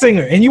great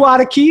singer and you out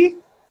of key.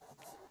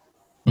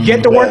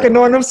 Get to working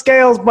on them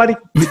scales, buddy.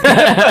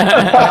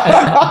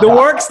 The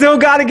work still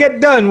got to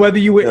get done, whether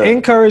you were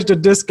encouraged or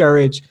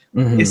discouraged.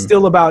 It's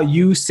still about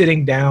you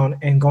sitting down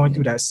and going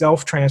through that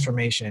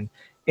self-transformation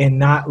and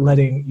not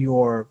letting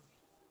your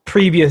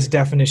previous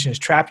definitions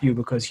trap you,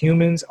 because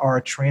humans are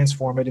a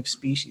transformative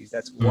species.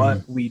 That's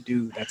what we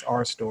do. That's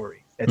our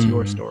story. That's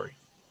your story.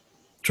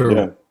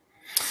 True.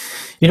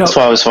 That's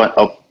why I was fun.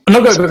 Oh,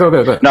 No,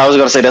 go. No, I was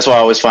gonna say that's why I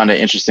always find it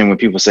interesting when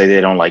people say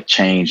they don't like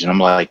change, and I'm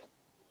like,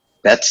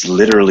 that's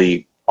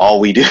literally all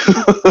we do.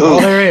 All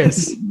there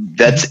is.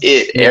 That's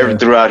it. Yeah.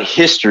 Throughout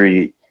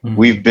history,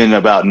 we've been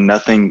about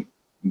nothing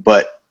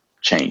but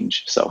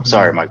change. So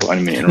sorry, Michael. I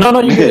didn't mean to interrupt.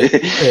 No, you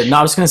good. No,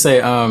 I was gonna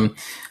say, so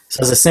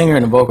as a singer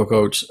and a vocal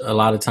coach, a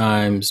lot of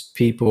times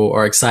people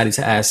are excited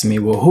to ask me,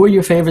 well, who are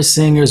your favorite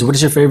singers? What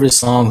is your favorite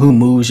song? Who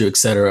moves you,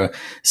 etc.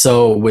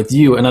 So with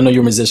you, and I know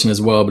you're a musician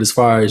as well, but as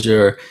far as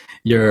your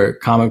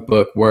comic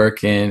book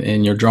work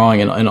and your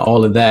drawing and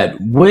all of that,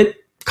 what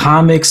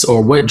comics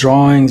or what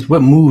drawings,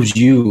 what moves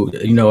you,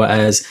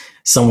 as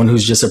someone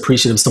who's just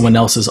appreciative of someone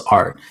else's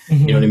art?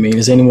 You know what I mean?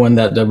 Is there anyone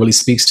that really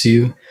speaks to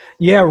you?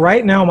 Yeah,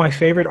 right now my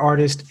favorite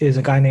artist is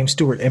a guy named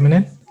Stuart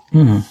Eminem.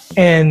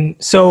 And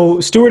so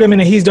Stuart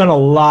Eminem, he's done a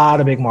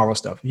lot of big Marvel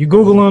stuff. You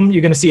Google him,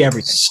 you're going to see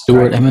everything.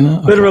 Stuart Eminem?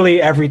 Okay. Literally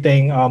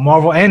everything.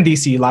 Marvel and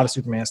DC, a lot of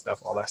Superman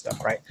stuff, all that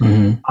stuff, right?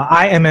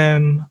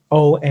 IMMONEN.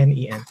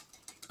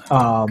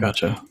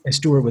 Gotcha. And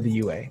Stuart with a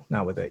UA,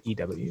 not with a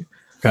EW.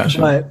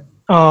 Gotcha.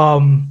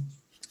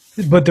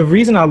 But the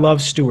reason I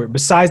love Stuart,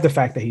 besides the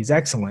fact that he's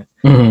excellent,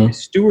 is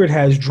Stuart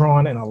has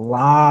drawn in a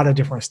lot of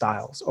different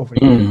styles over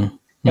the years.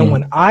 And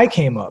when I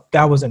came up,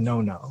 that was a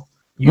no-no.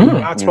 You're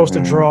not supposed to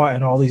draw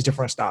in all these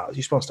different styles.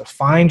 You're supposed to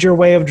find your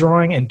way of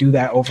drawing and do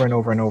that over and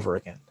over and over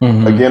again.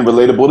 Again,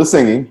 relatable to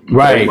singing.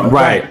 Right.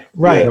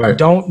 Yeah.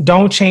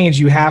 Don't change.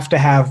 You have to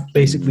have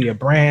basically a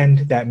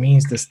brand that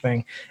means this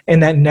thing,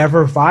 and that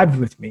never vibed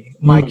with me.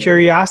 My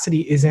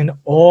curiosity is in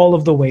all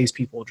of the ways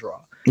people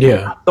draw.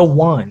 Yeah. Not the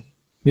one.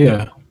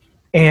 Yeah.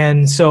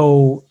 And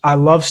so I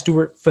love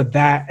Stuart for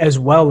that, as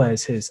well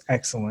as his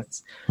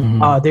excellence.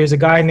 There's a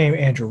guy named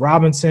Andrew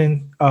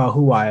Robinson,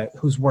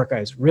 whose work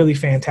is really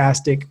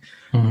fantastic.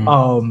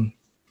 Who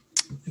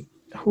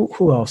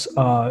else?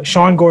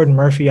 Sean Gordon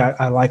Murphy,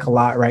 I like a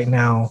lot right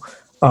now.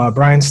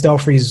 Brian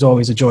Stelfreeze is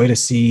always a joy to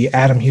see.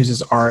 Adam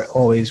Hughes' art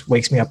always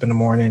wakes me up in the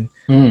morning.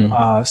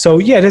 So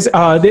yeah, there's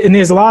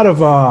a lot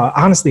of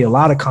honestly a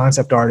lot of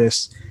concept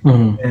artists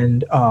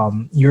and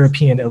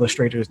European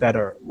illustrators that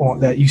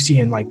you see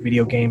in like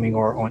video gaming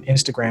or on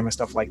Instagram and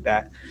stuff like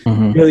that.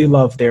 Really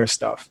love their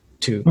stuff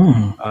too.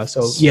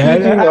 So yeah.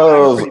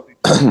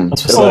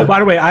 Oh, by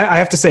the way, I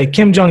have to say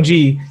Kim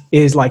Jong-gi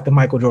is like the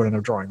Michael Jordan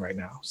of drawing right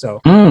now. So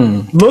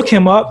look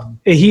him up.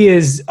 He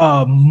is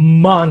a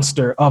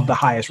monster of the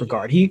highest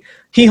regard. He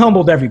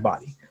humbled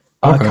everybody.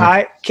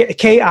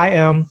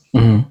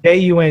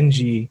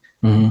 KIMJUNGEI.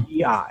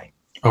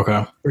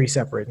 Okay. 3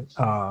 separate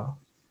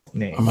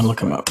names. I'm gonna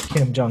look him up.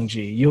 Kim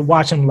Jong-gi. You'll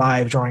watch him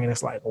live drawing, and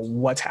it's like,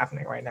 what's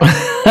happening right now?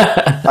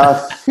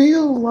 I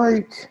feel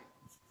like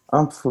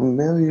I'm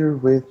familiar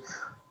with.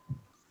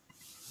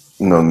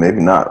 No,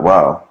 maybe not.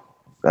 Wow,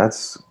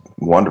 that's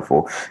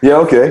wonderful. Yeah,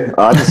 okay.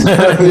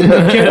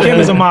 Kim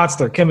is a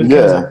monster. Kim is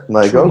a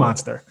true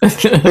monster.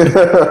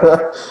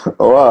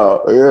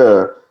 Wow,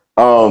 yeah.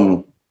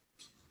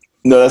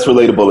 No, that's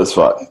relatable as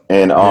fuck.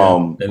 And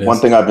one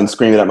thing I've been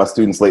screaming at my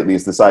students lately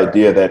is this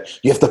idea that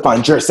you have to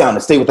find your sound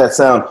and stay with that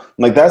sound.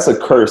 Like that's a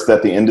curse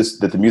that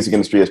the music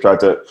industry has tried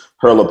to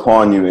hurl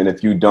upon you. And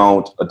if you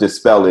don't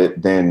dispel it,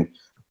 then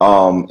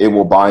it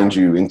will bind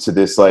you into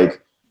this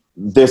like.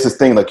 There's this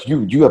thing like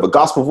you have a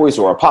gospel voice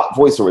or a pop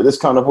voice or this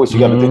kind of voice. You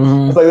got to think.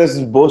 It's like this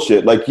is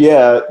bullshit. Like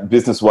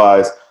business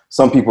wise,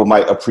 some people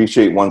might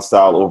appreciate one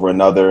style over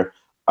another.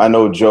 I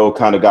know Joe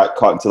kind of got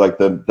caught into like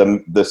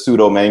the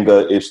pseudo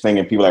manga ish thing,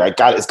 and people are like,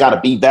 it's got to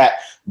be that.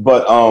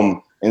 But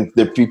and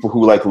the people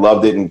who like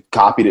loved it and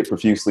copied it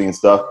profusely and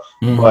stuff.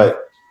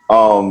 But I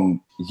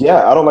don't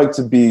like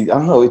to be. I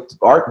don't know.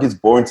 Art gets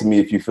boring to me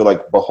if you feel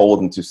like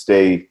beholden to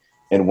stay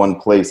in one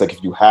place. Like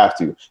if you have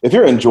to, if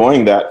you're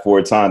enjoying that for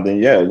a time, then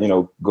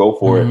go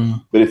for it.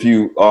 But if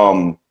you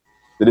I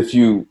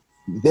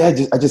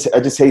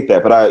just hate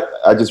that. But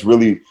I just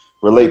really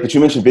relate. But you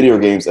mentioned video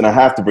games, and I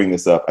have to bring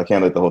this up. I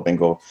can't let the whole thing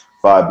go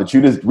by. But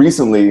you just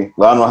recently, I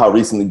don't know how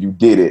recently you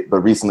did it, but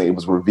recently it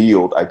was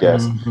revealed, I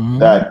guess,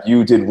 that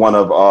you did one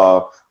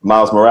of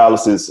Miles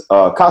Morales'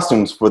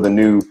 costumes for the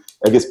new,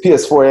 I guess,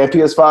 PS4 and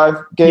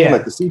PS5 game,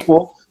 like the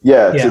sequel,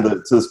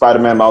 to the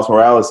Spider-Man Miles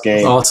Morales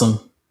game. Awesome.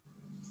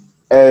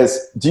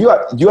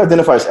 You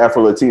identify as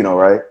Afro-Latino,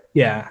 right?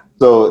 Yeah.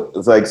 So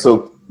it's like,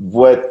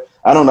 what?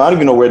 I don't know. I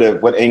don't even know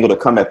what angle to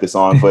come at this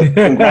on, but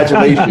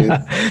congratulations.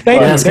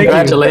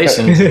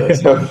 Congratulations.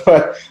 So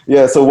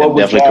what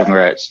was definitely that?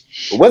 Congrats.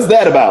 What's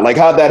that about? Like,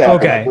 how'd that happen?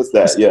 Okay. What's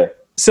that? Yeah.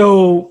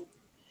 So,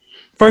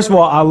 first of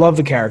all, I love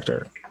the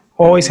character.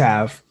 Always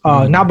have.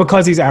 Not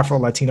because he's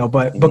Afro-Latino,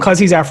 but because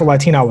he's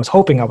Afro-Latino, I was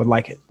hoping I would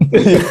like it. I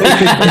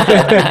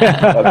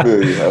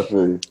feel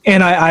you.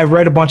 And I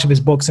read a bunch of his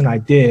books, and I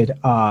did.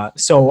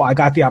 So I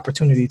got the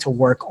opportunity to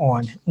work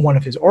on one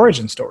of his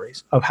origin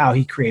stories of how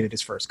he created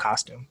his first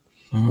costume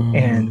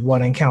and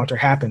what encounter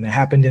happened. It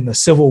happened in the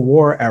Civil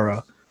War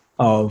era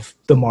of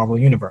the Marvel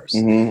Universe.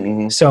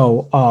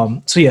 So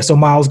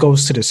Miles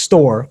goes to the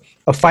store,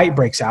 a fight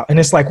breaks out, and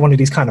it's like one of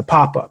these kind of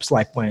pop-ups,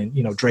 like when,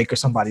 Drake or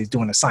somebody's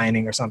doing a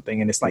signing or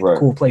something, and it's like a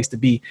cool place to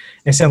be.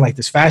 And it's in like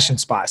this fashion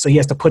spot. So he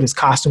has to put his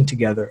costume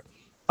together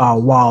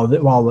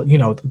while you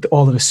know,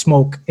 all of the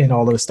smoke and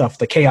all of the stuff,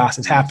 the chaos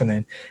is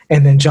happening,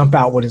 and then jump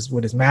out with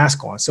his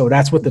mask on. So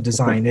that's what the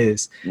design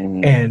is.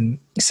 And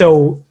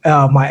so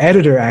my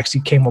editor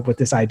actually came up with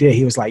this idea.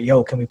 He was like,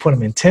 "Yo, can we put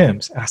him in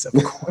Tim's?" And I said,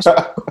 "Of course."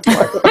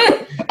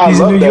 He's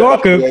a New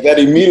Yorker. Yeah, that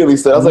immediately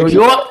said, "I was like,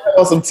 York,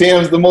 some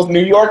Tim's, the most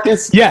New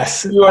Yorkest."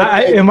 Yes,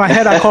 in my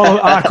head, I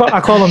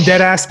call him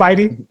Dead Ass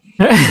Spidey.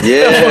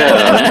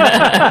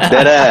 Yeah,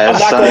 dead ass. I'm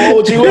not gonna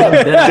hold you up.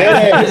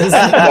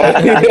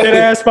 Dead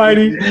ass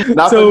Spidey.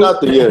 Not for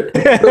nothing,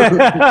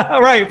 yeah.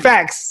 Right,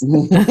 facts.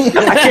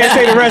 I can't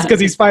say the rest because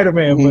he's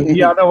Spider-Man, but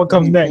y'all know what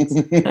comes next.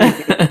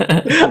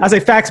 I say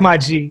facts, my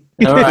G.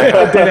 All right.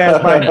 Dead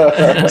ass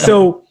Spidey.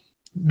 So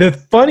the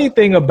funny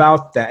thing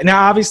about that,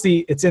 now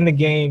obviously it's in the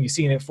game. You've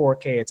seen it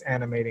 4K. It's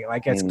animating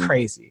like it's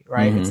crazy,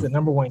 right? It's the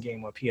 #1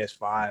 game on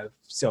PS5.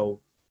 So.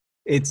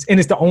 It's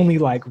the only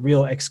like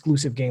real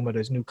exclusive game of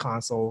this new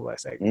console.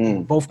 Let's say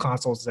both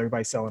consoles,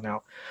 everybody's selling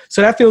out.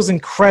 So that feels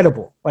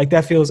incredible. Like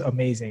that feels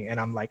amazing. And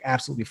I'm like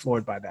absolutely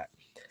floored by that.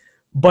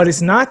 But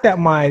it's not that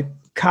my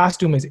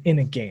costume is in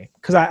a game.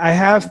 Because I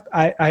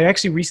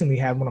actually recently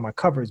had one of my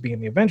covers being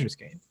the Avengers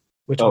game,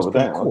 which was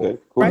pretty cool. Okay,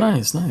 cool. Right?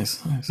 Nice.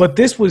 But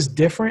this was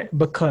different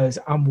because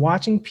I'm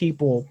watching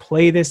people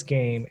play this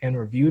game and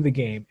review the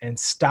game and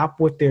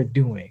stop what they're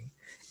doing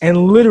and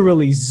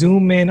literally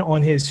zoom in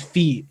on his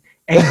feet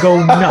and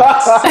go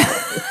nuts.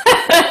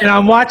 And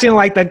I'm watching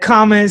like the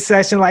comment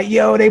section, like,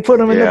 yo, they put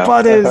him in the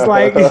butters.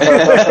 Like, you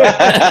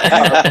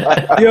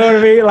know what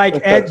I mean?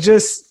 Like,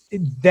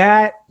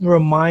 that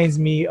reminds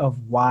me of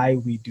why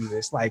we do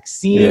this. Like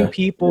seeing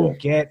people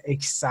get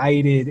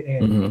excited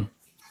and,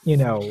 you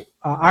know,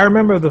 I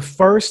remember the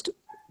first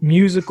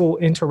musical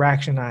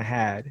interaction I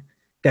had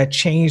that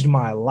changed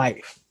my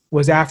life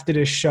was after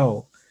this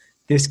show.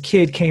 This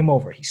kid came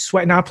over. He's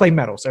sweating. Now I play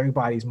metal, so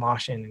everybody's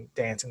moshing and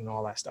dancing and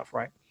all that stuff,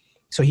 right?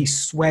 So he's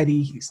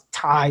sweaty, he's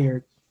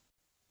tired,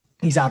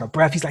 he's out of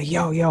breath. He's like,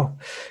 yo,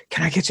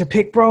 can I get your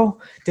pick,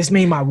 bro? This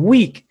made my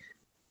week.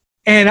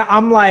 And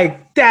I'm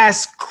like,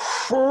 that's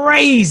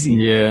crazy.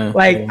 Yeah.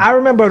 Like, I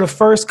remember the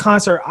first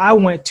concert I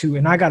went to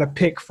and I got a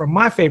pick from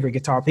my favorite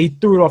guitar. He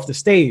threw it off the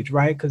stage,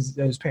 right? Because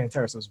it was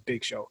Pantera, so it was a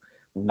big show.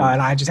 And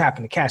I just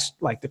happened to catch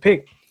like the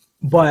pick.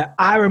 But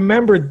I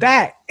remember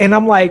that. And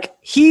I'm like,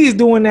 he's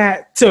doing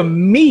that to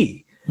me.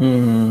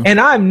 And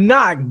I'm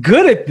not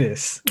good at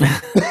this.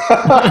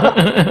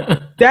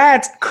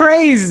 That's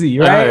crazy,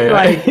 right?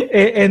 Like,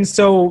 and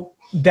so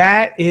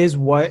that is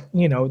what,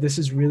 you know, this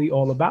is really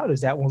all about,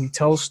 is that when we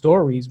tell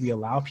stories, we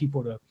allow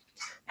people to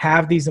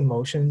have these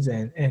emotions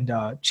and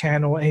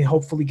channel and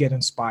hopefully get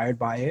inspired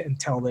by it and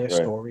tell their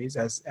stories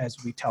as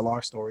we tell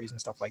our stories and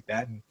stuff like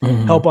that, and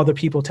help other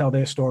people tell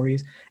their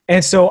stories.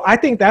 And so I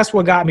think that's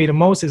what got me the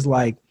most, is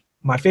like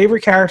my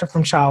favorite character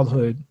from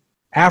childhood,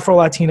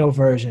 Afro-Latino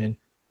version,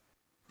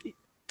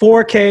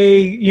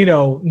 4K, you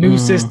know, new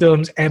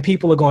systems, and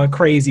people are going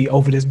crazy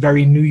over this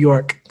very New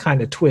York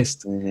kind of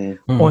twist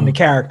on the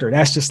character.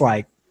 That's just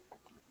like,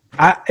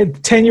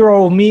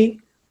 10-year-old me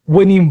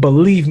wouldn't even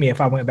believe me if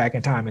I went back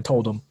in time and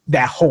told them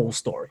that whole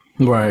story.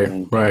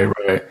 Right.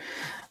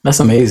 That's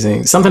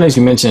amazing. Something that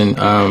you mentioned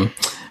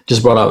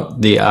just brought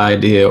up the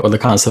idea or the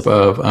concept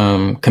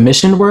of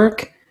commission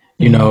work.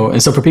 You know,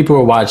 and so for people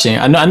who are watching,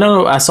 I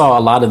know I saw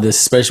a lot of this,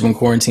 especially when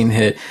quarantine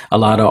hit. A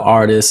lot of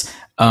artists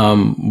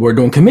were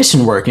doing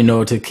commission work, you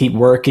know, to keep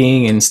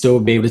working and still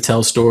be able to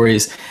tell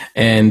stories.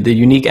 And the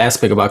unique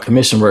aspect about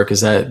commission work is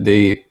that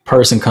the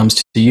person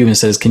comes to you and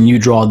says, "Can you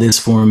draw this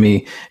for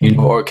me?" You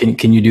know, or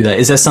can you do that?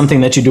 Is that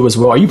something that you do as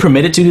well? Are you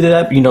permitted to do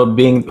that? You know,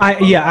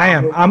 I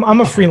am.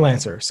 I'm a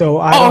freelancer,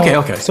 so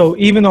okay. So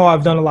even though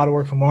I've done a lot of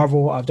work for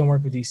Marvel, I've done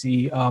work with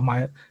DC.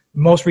 My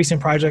most recent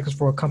project is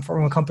from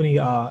a company,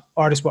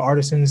 Artists with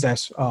Artisans.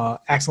 That's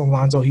Axel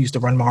Alonso. He used to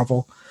run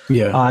Marvel.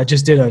 I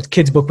just did a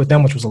kids book with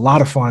them, which was a lot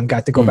of fun.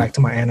 Got to go back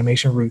to my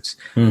animation roots.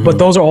 But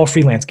those are all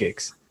freelance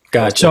gigs.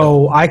 Gotcha.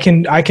 So I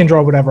can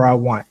draw whatever I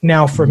want.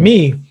 Now for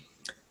me,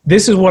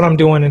 this is what I'm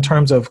doing in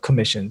terms of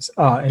commissions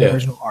and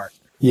original art.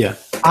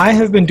 I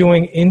have been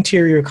doing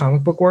interior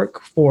comic book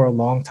work for a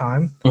long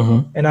time,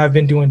 and I've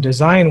been doing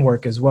design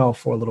work as well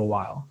for a little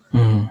while.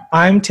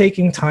 I'm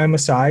taking time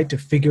aside to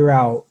figure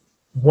out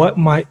what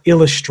my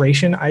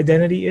illustration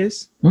identity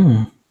is.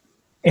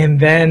 And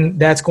then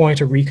that's going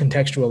to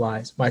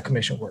recontextualize my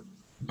commission work.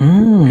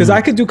 Because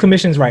I could do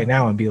commissions right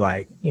now and be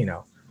like, you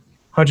know,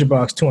 $100,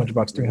 $200,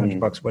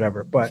 $300,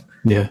 whatever. But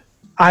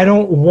I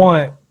don't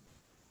want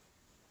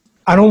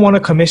a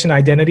commission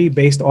identity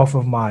based off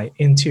of my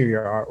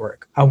interior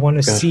artwork. I want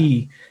to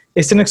see,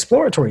 it's an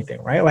exploratory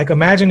thing, right? Like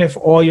imagine if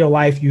all your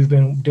life you've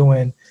been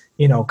doing,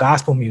 you know,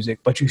 gospel music,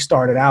 but you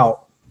started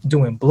out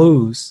doing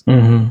blues,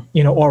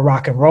 you know, or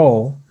rock and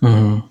roll.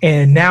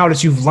 And now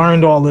that you've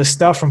learned all this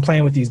stuff from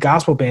playing with these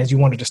gospel bands, you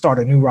wanted to start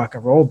a new rock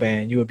and roll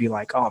band, you would be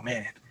like, oh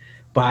man,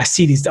 but I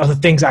see these other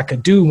things I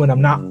could do when I'm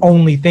not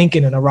only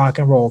thinking in a rock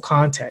and roll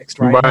context,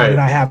 right? Now that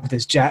I have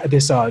this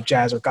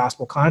jazz or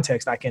gospel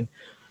context, I can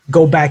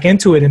go back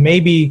into it and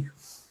maybe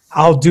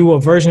I'll do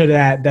a version of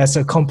that that's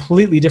a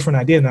completely different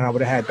idea than I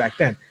would have had back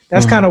then.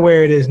 That's kind of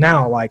where it is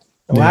now. Like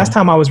The last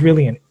time I was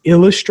really an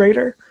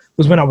illustrator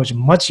was when I was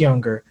much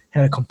younger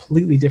and had a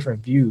completely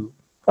different view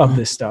of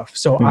this stuff.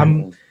 So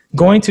I'm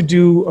going to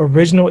do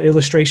original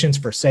illustrations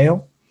for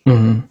sale,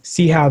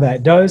 see how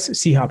that does,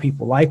 see how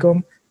people like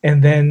them.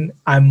 And then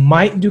I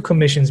might do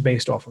commissions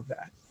based off of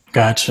that.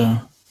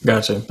 Gotcha.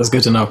 That's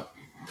good to know.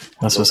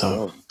 That's what's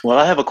up. Well,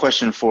 I have a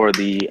question for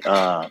the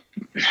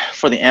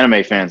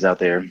anime fans out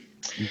there.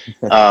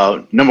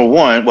 Number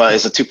one, well,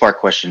 it's a two-part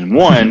question.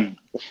 One,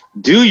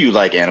 do you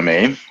like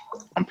anime?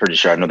 I'm pretty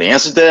sure I know the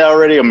answer to that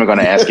already. I'm going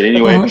to ask it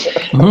anyway.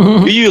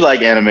 Do you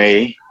like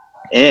anime?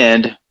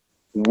 And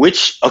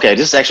this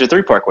is actually a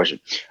three-part question.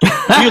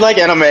 Do you like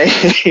anime?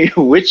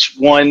 Which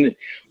one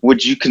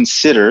would you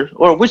consider,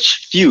 or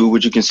which few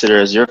would you consider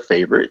as your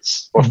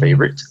favorites or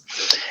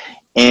favorites?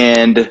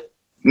 And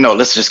no,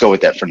 let's just go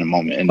with that for the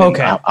moment. And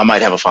then I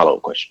might have a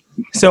follow-up question.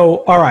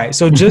 So, all right.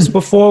 So just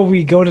before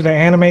we go to the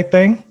anime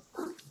thing,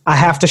 I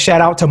have to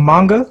shout out to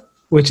manga,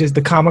 which is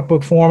the comic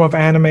book form of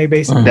anime,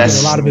 basically. A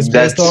lot of it's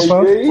based off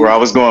of. Where I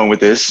was going with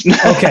this.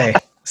 Okay.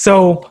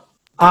 So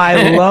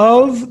I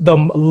love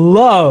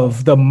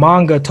the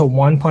manga to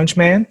One Punch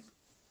Man.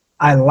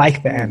 I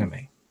like the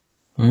anime.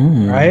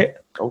 Right?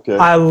 Okay.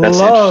 I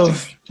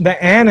love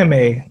the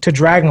anime to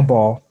Dragon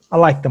Ball. I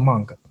like the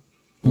manga.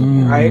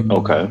 Right?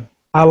 Okay.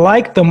 I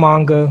like the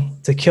manga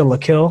to Kill la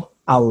Kill.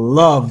 I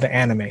love the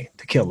anime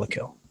to Kill la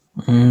Kill.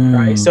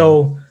 Right?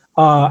 So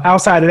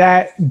outside of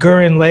that,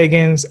 Gurren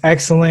Lagann's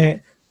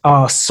excellent.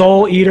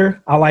 Soul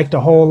Eater, I liked a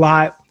whole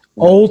lot.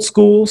 Old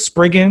school,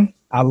 Spriggan.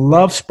 I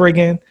love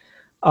Spriggan.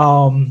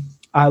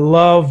 I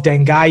love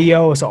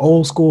Dengaio. It's an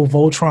old school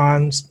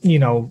Voltron,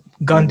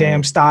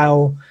 Gundam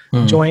style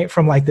joint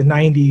from like the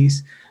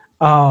 90s.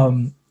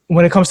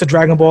 When it comes to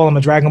Dragon Ball, I'm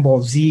a Dragon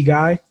Ball Z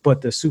guy,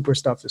 but the super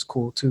stuff is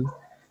cool too.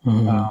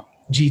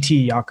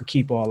 GT, y'all could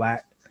keep all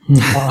that.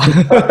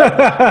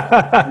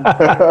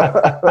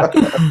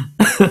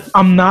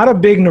 I'm not a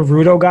big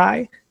Naruto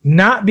guy,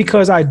 not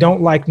because I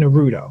don't like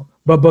Naruto,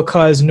 but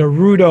because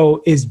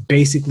Naruto is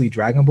basically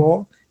Dragon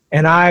Ball.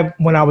 And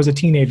when I was a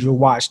teenager,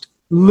 watched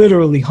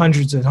literally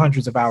hundreds and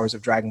hundreds of hours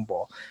of Dragon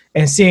Ball.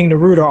 And seeing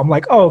Naruto, I'm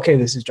like, oh, okay,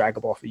 this is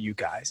Dragon Ball for you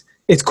guys.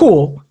 It's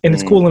cool, and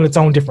it's cool in its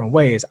own different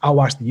ways. I'll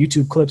watch the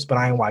YouTube clips, but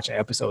I ain't watching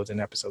episodes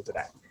and episodes of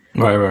that.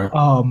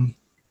 Right.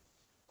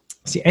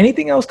 See,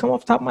 anything else come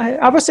off the top of my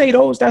head? I would say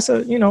those. That's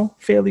a,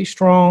 fairly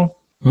strong,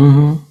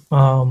 group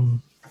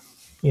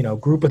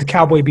of the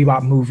Cowboy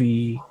Bebop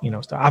movie,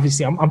 stuff.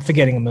 Obviously, I'm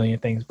forgetting a million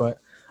things, but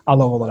I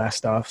love all of that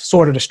stuff.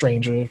 Sword of the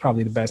Stranger is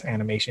probably the best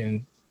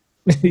animation,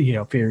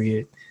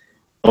 period.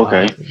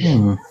 Okay.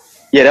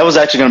 Yeah, that was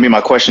actually going to be my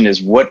question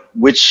is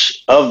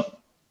which of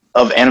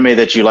anime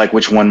that you like,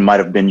 which one might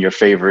have been your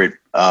favorite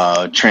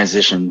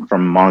transition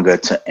from manga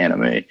to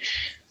anime?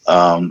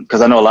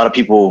 Because I know a lot of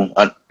people,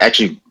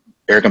 actually,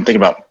 Eric, I'm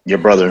thinking about your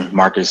brother,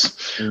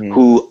 Marcus,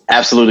 who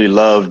absolutely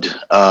loved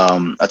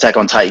Attack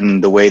on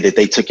Titan, the way that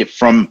they took it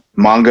from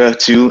manga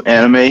to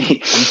anime. You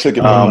took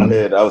it from my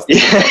head. I was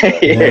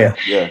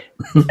yeah.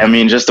 I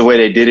mean, just the way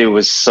they did it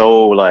was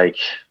so, like,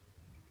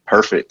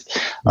 perfect.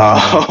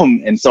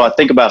 And so I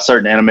think about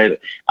certain anime.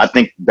 I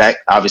think back,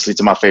 obviously,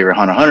 to my favorite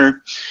Hunter x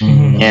Hunter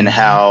and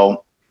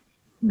how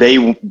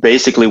they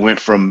basically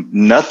went from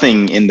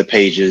nothing in the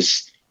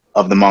pages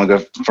of the manga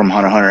from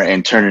Hunter x Hunter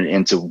and turned it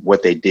into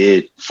what they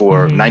did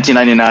for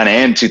 1999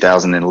 and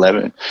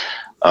 2011,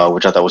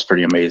 which I thought was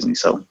pretty amazing.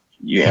 So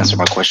you answered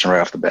my question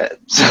right off the bat.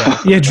 So.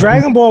 Yeah,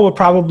 Dragon Ball would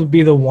probably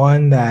be the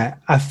one that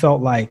I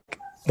felt like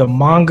the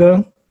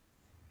manga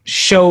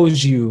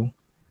shows you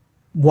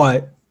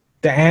what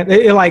gave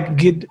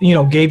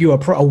you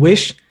a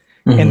wish,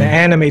 and the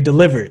anime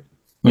delivered.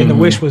 And the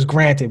wish was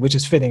granted, which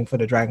is fitting for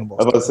the Dragon Ball.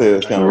 I was about to say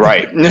that's kind of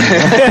right.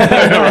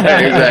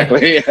 Right,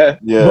 exactly.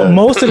 Yeah. But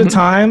most of the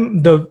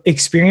time, the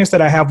experience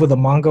that I have with a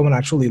manga when I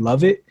truly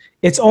love it,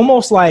 it's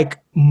almost like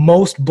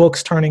most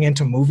books turning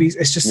into movies.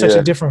 It's just such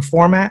a different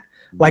format.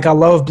 Like I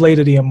love Blade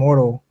of the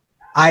Immortal.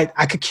 I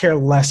could care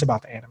less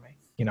about the anime.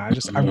 I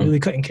really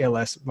couldn't care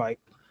less like,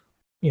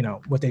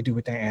 what they do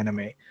with their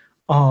anime.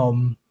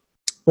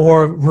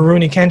 Or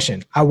Rurouni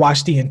Kenshin. I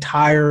watched the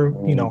entire,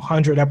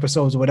 100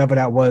 episodes or whatever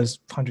that was,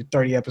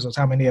 130 episodes,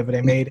 how many of it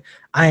they made.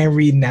 I ain't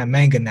reading that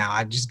manga now.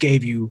 I just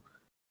gave you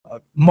a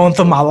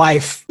month of my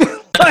life.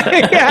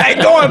 I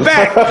ain't going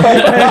back.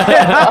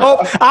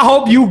 I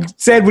hope you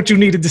said what you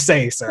needed to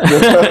say, sir. You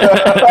know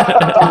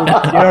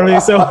what I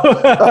mean?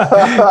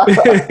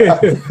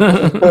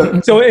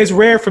 So it's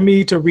rare for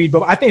me to read,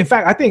 but I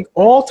think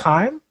all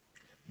time,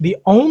 the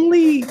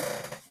only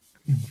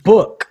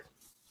book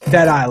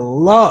that I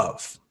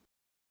love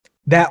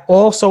that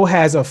also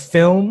has a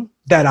film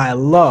that I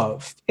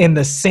love in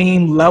the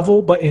same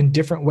level but in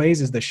different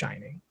ways is The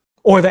Shining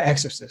or The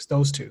Exorcist,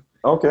 those two.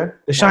 Okay.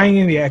 The Shining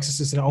and The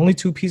Exorcist are the only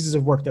two pieces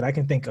of work that I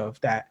can think of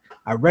that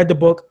I read the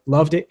book,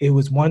 loved it, it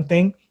was one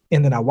thing,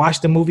 and then I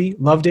watched the movie,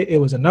 loved it, it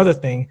was another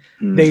thing.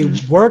 They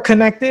were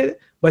connected,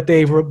 but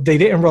they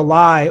didn't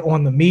rely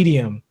on the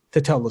medium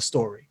to tell the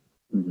story.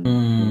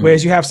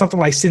 Whereas you have something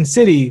like Sin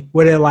City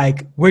where they're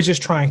like, we're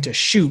just trying to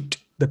shoot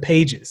the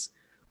pages,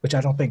 which I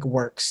don't think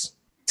works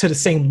to the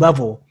same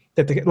level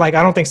that I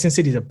don't think Sin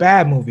City is a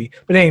bad movie,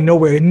 but it ain't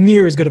nowhere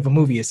near as good of a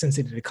movie as Sin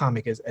City the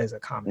comic is as a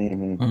comic.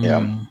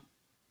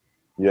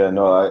 Yeah,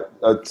 no,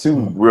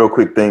 two real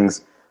quick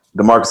things.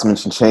 DeMarcus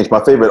mentioned change.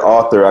 My favorite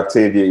author,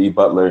 Octavia E.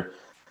 Butler,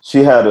 she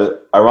had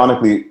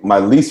ironically, my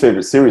least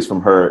favorite series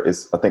from her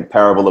is, I think,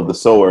 Parable of the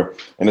Sower.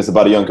 And it's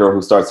about a young girl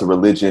who starts a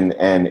religion,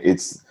 and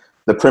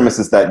the premise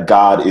is that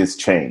God is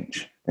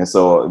change. And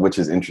so, which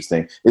is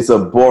interesting. It's a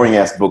boring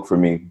ass book for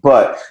me,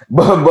 but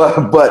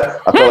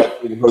I feel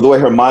like the way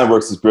her mind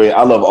works is great.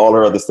 I love all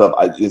her other stuff.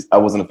 I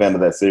wasn't a fan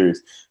of that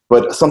series.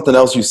 But something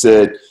else you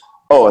said,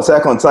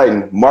 Attack on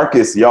Titan.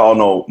 Marcus, y'all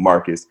know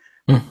Marcus.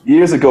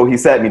 Years ago, he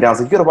sat me down and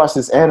said, you gotta watch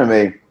this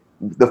anime.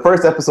 The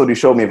first episode he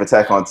showed me of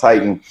Attack on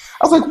Titan,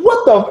 I was like,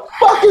 what the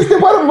fuck is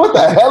this? What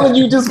the hell are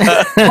you just...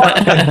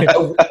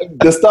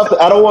 the stuff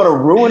that I don't want to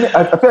ruin it.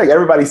 I feel like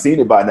everybody's seen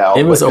it by now.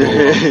 It was over.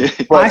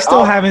 I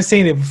still haven't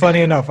seen it, but funny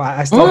enough,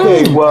 I still...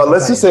 Okay, well,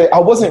 let's just say I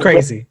wasn't...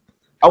 Crazy.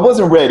 I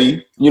wasn't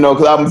ready,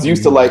 because I was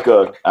used to I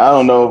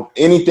don't know,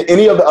 any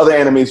of the other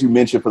animes you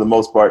mentioned for the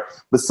most part,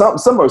 but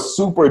some are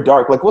super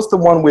dark. Like, what's the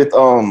one with,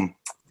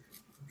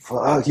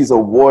 he's a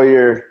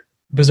warrior.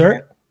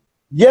 Berserk?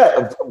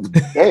 Yeah,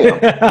 damn.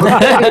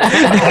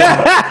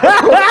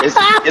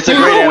 it's a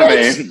great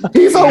anime.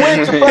 He's a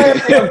witch.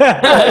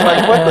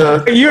 Like,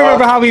 what the? You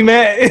remember how we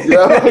met?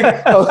 Yeah,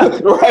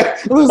 right.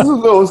 It was a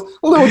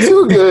little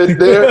too good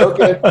there.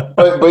 Okay,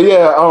 but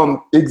yeah,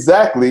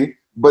 exactly.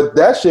 But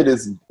that shit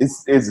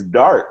is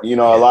dark. A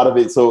lot of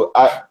it. So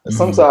I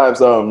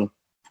sometimes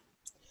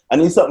I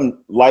need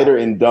something lighter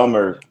and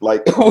dumber,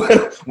 like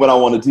when I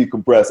want to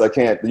decompress. I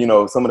can't,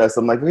 some of that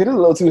stuff. I'm like, it's a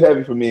little too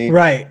heavy for me.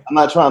 Right. I'm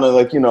not trying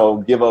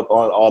to, give up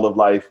on all of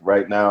life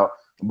right now.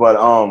 But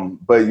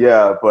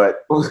yeah.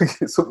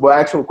 So, well,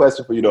 actual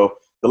question for you though,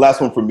 the last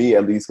one for me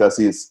at least, because I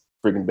see it's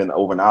freaking been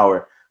over an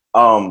hour.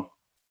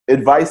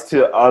 Advice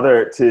to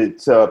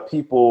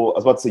people. I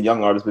was about to say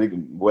young artists, but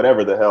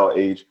whatever the hell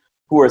age,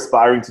 who are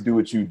aspiring to do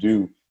what you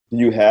do.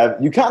 You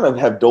kind of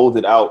have doled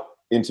it out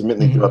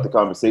intermittently throughout the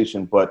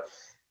conversation, but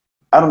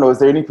I don't know, is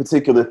there any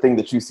particular thing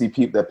that you see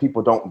that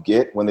people don't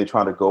get when they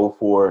try to go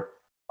for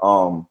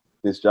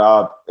this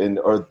job,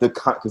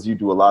 because you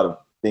do a lot of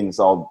things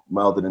all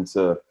melded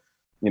into,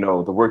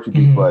 the work you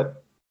do,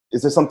 but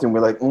is there something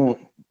where like,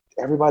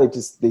 everybody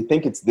they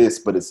think it's this,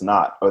 but it's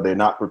not, or they're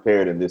not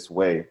prepared in this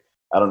way?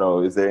 I don't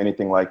know. Is there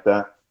anything like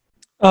that?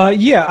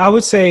 Yeah, I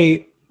would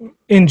say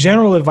in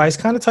general advice,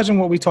 kind of touching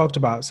what we talked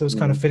about. So it's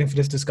kind of fitting for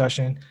this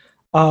discussion.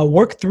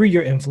 Work through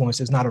your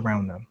influences, not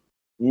around them.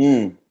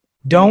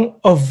 Don't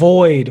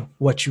avoid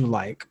what you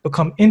like.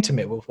 Become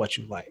intimate with what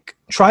you like.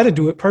 Try to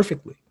do it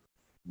perfectly,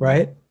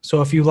 right?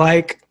 So if you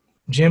like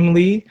Jim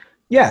Lee,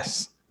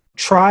 yes,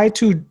 try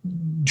to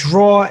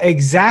draw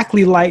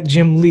exactly like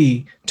Jim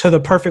Lee to the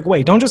perfect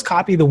way. Don't just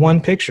copy the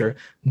one picture.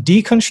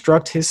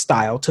 Deconstruct his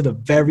style to the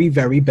very,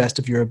 very best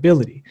of your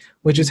ability,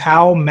 which is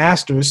how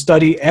masters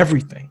study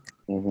everything.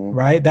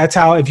 Right? That's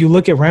how, if you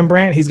look at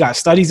Rembrandt, he's got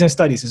studies and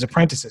studies. His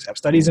apprentices have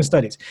studies and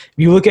studies. If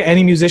you look at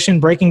any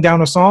musician breaking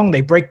down a song, they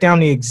break down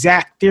the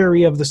exact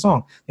theory of the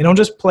song. They don't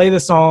just play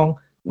the song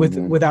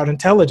without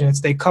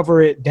intelligence. They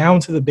cover it down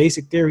to the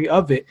basic theory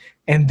of it.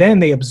 And then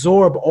they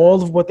absorb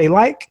all of what they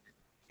like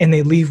and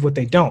they leave what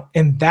they don't.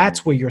 And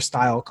that's where your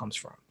style comes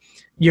from.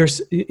 Your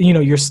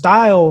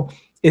style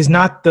is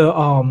not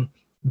the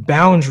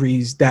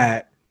boundaries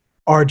that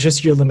are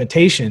just your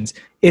limitations.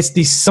 It's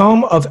the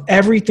sum of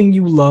everything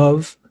you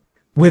love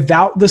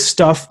without the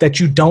stuff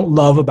that you don't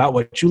love about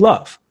what you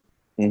love.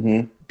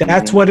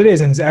 That's what it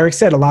is. And as Eric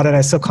said, a lot of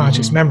that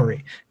subconscious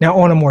memory. Now,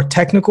 on a more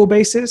technical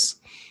basis,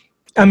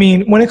 I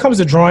mean, when it comes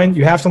to drawing,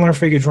 you have to learn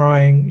figure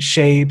drawing,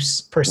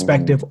 shapes,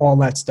 perspective, all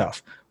that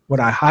stuff. What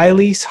I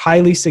highly,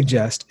 highly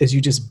suggest is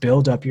you just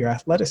build up your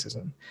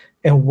athleticism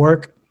and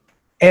work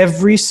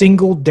every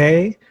single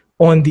day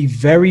on the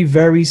very,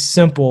 very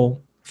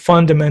simple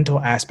fundamental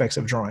aspects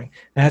of drawing.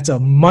 That's a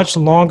much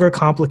longer,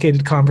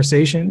 complicated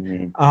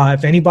conversation.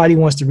 If anybody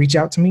wants to reach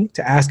out to me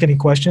to ask any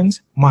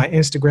questions, my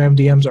Instagram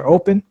DMs are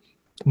open.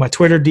 My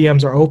Twitter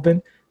DMs are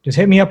open. Just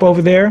hit me up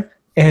over there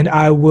and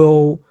I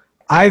will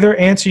either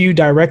answer you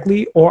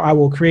directly or I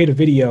will create a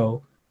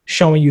video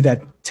showing you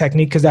that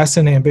technique, because that's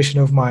an ambition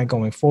of mine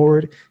going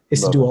forward,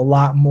 is to do a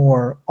lot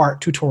more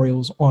art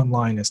tutorials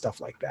online and stuff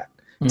like that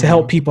to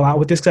help people out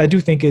with this. Because I do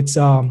think it's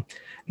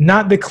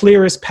not the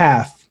clearest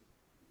path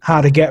how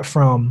to get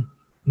from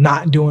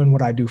not doing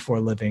what I do for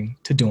a living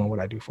to doing what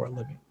I do for a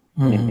living.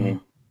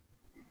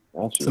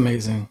 It's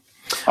amazing.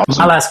 Awesome.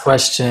 My last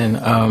question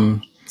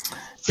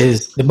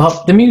is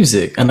about the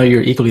music. I know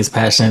you're equally as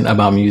passionate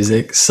about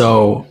music.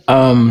 So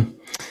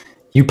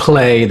you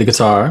play the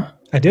guitar.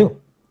 I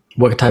do.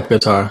 What type of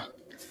guitar?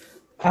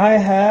 I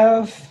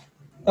have,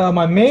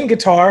 my main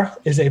guitar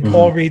is a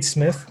Paul Reed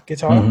Smith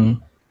guitar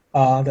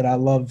that I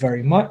love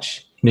very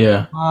much.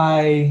 Yeah.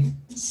 My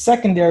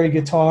secondary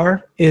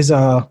guitar is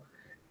a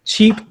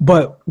cheap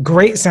but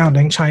great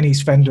sounding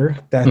Chinese Fender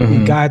that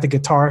the guy at the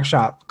guitar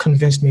shop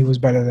convinced me was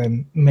better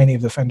than many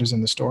of the Fenders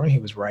in the store, and he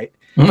was right.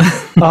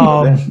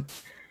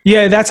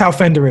 Yeah, that's how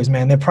Fender is,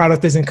 man. Their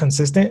product isn't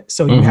consistent.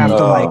 So you have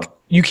to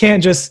you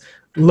can't just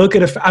look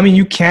at I mean,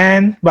 you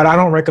can, but I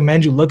don't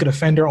recommend you look at a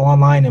Fender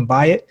online and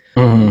buy it.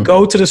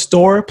 Go to the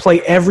store,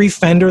 play every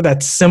Fender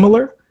that's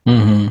similar,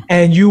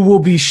 and you will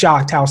be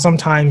shocked how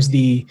sometimes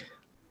the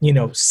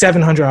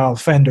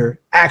 $700 Fender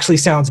actually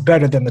sounds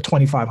better than the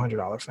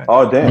 $2,500 Fender.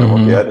 Oh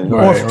damn!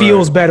 Okay,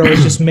 feels better.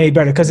 It's just made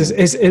better because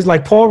it's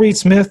like Paul Reed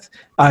Smith.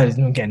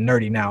 I'm getting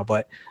nerdy now,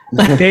 but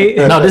they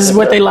no, this is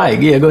what they like.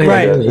 Yeah, go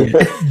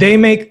ahead.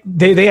 Right.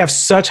 They have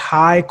such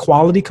high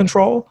quality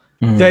control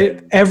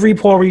that every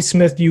Paul Reed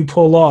Smith you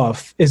pull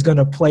off is going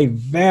to play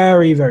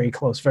very, very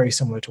close, very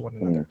similar to one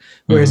another.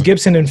 Whereas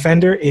Gibson and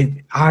Fender,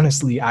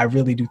 honestly, I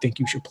really do think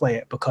you should play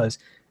it because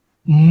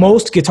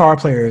most guitar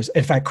players,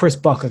 in fact, Chris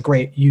Buck, a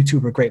great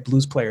YouTuber, great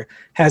blues player,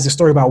 has a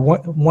story about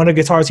one of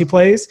the guitars he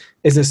plays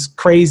is this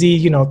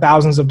crazy,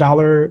 thousands of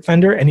dollar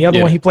Fender, and the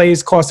other one he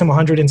plays cost him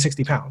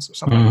 160 pounds or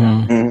something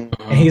like that.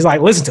 And he's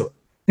like, listen to it.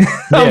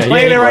 I'm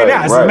playing it right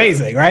now. It's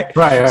amazing, right?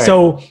 Right.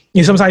 So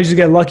sometimes you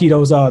get lucky.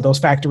 Those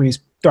factories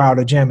throw out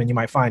a gem and you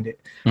might find it.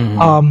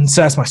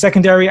 So that's my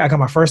secondary. I got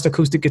my first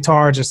acoustic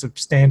guitar, just a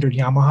standard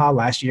Yamaha,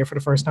 last year for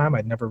the first time.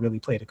 I'd never really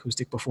played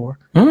acoustic before.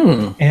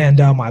 And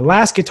my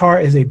last guitar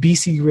is a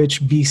BC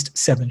Rich Beast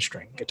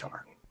 7-string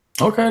guitar.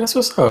 Okay, that's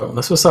what's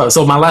up.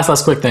 So my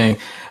last quick thing.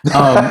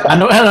 I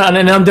know,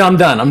 and I'm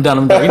done.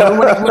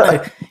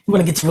 You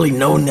want to get to really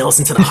know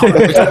Nelson to the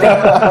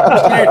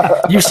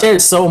heart. You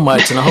shared so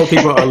much, and I hope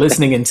people are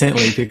listening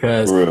intently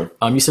because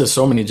you said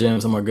so many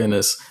gems. Oh my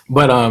goodness!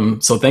 But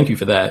so thank you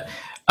for that.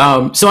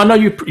 So I know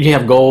you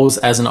have goals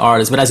as an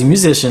artist, but as a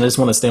musician, I just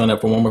want to stay on that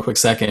for one more quick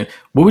second.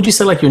 What would you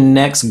say like your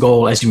next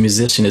goal as a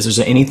musician is? Is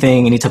there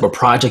anything, any type of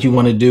project you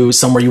want to do,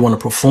 somewhere you want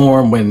to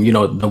perform when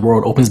the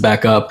world opens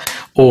back up,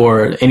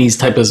 or any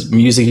type of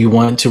music you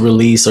want to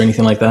release or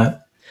anything like that?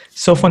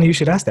 So funny you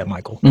should ask that,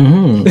 Michael.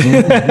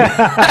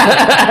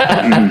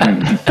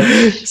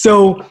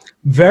 So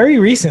very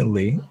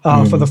recently,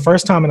 for the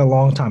first time in a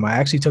long time, I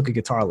actually took a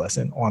guitar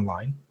lesson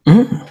online.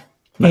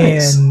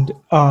 Nice. And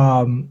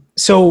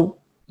so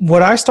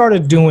what I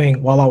started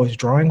doing while I was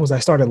drawing was I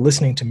started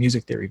listening to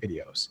music theory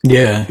videos.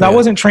 I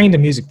wasn't trained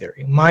in music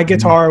theory. My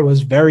guitar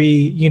was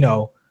very,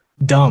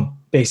 dumb,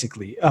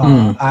 basically.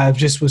 I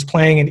just was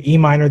playing in E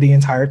minor the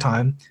entire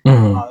time.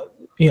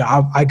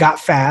 I got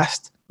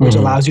fast, which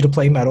allows you to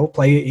play metal,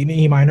 play in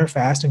E minor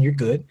fast, and you're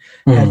good.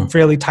 Had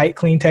fairly tight,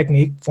 clean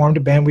technique, formed a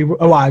band.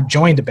 I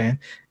joined a band,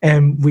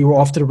 and we were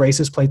off to the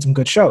races, played some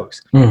good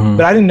shows.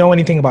 But I didn't know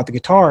anything about the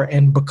guitar,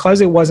 and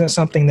because it wasn't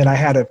something that I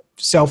had a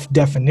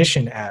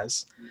self-definition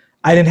as,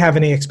 I didn't have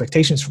any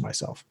expectations for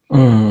myself.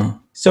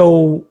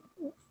 So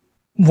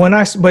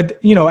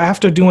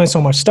after doing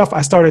so much stuff,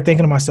 I started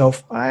thinking to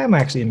myself, I am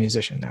actually a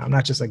musician now. I'm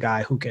not just a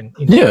guy who can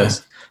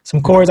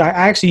some chords. I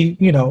actually,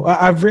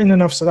 I've written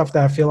enough stuff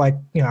that I feel like,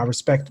 I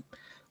respect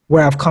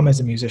where I've come as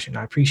a musician.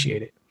 I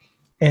appreciate it.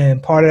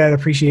 And part of that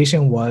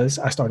appreciation was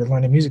I started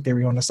learning music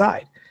theory on the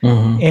side.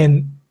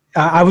 And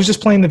I was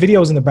just playing the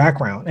videos in the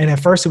background. And at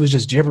first it was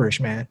just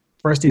gibberish, man.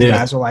 First, these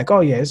guys were like,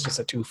 "Oh yeah, it's just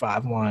a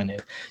 2-5-1,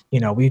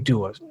 and we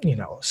do a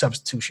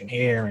substitution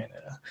here, and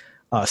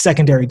a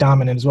secondary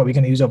dominant is what we're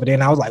going to use over there."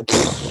 And I was like,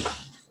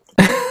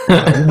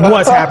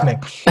 "What's happening?"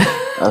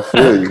 I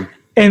feel you.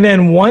 And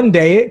then one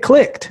day it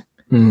clicked,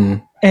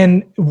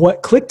 and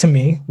what clicked to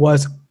me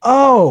was,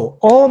 "Oh,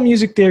 all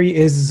music theory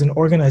is an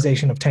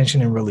organization of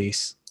tension and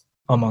release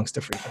amongst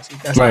the frequency."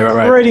 That's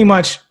pretty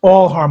much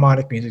all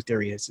harmonic music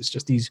theory is. It's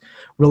just these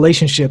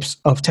relationships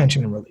of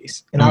tension and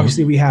release. And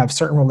obviously we have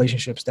certain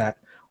relationships that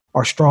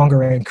are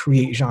stronger and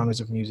create genres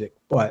of music,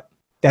 but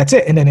that's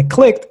it. And then it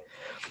clicked.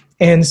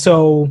 And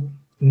so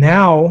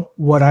now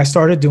what I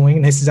started doing,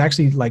 and this is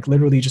actually like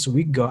literally just a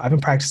week ago, I've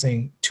been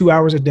practicing 2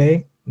 hours a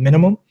day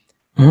minimum,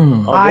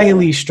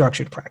 highly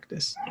structured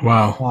practice.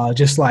 Wow.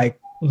 Just like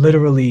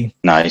literally.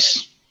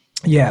 Nice.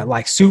 Yeah.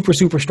 Like super,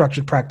 super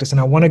structured practice.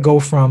 And I want to go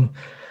from,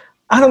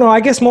 I don't know. I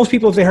guess most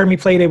people, if they heard me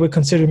play, they would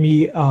consider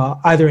me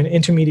either an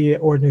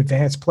intermediate or an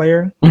advanced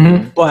player.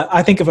 But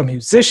I think if a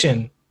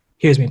musician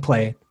hears me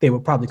play, they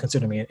would probably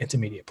consider me an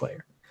intermediate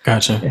player.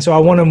 Gotcha. And so I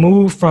want to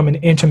move from an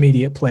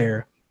intermediate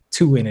player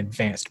to an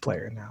advanced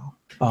player now.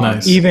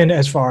 Nice. Even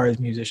as far as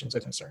musicians are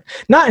concerned.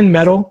 Not in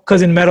metal,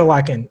 because in metal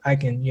I can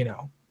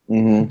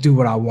do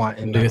what I want.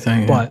 Do your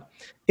thing. But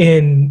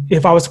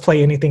if I was to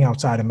play anything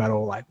outside of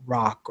metal, like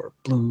rock or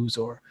blues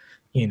or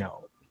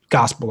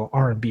gospel or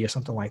R&B or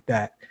something like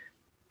that,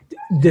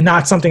 they're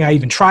not something I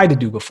even tried to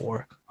do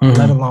before,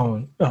 let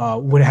alone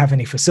would have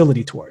any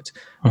facility towards.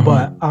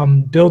 But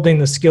I'm building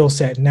the skill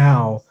set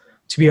now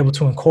to be able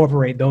to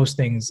incorporate those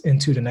things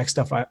into the next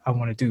stuff I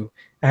want to do.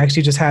 I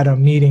actually just had a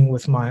meeting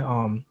with my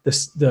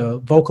the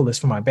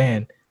vocalist for my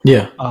band,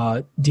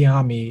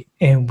 Diami,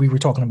 and we were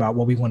talking about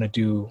what we want to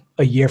do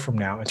a year from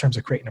now in terms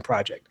of creating a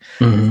project.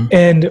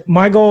 And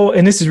my goal,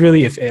 and this is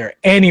really if there are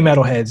any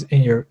metalheads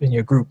in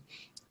your group,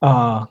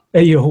 who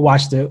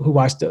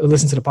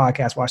listen to the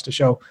podcast, watch the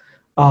show.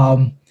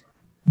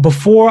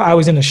 Before I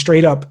was in a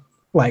straight up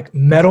like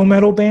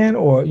metal band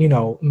or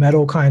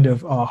metal kind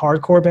of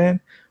hardcore band.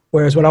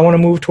 Whereas what I want to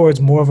move towards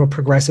more of a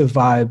progressive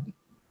vibe,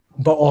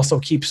 but also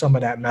keep some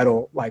of that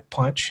metal like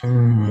punch.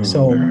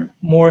 So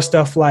more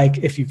stuff like,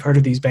 if you've heard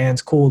of these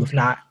bands, cool. If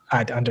not,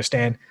 I'd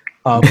understand.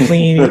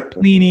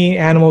 Pliny,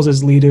 Animals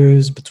as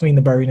Leaders, Between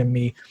the Buried and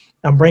Me.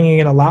 I'm bringing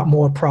in a lot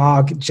more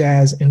prog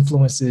jazz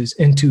influences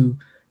into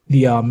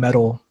the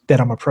metal that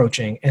I'm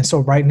approaching. And so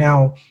right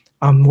now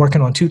I'm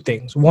working on two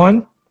things.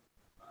 One,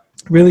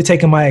 really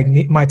taking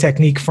my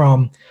technique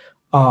from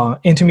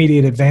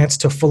intermediate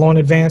advanced to full-on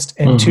advanced,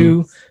 and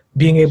two,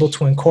 being able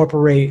to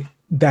incorporate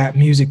that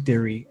music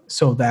theory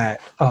so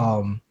that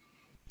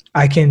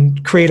I can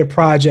create a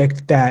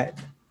project that,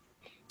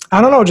 I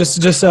don't know, just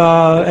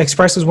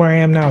expresses where I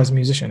am now as a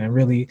musician, and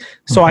really,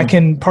 so I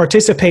can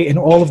participate in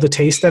all of the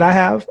taste that I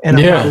have, and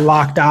I'm not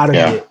locked out of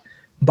it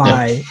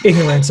by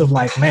ignorance of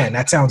like, man,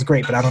 that sounds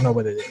great, but I don't know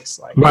what it is.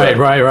 Like,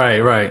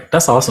 right.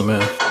 That's awesome, man.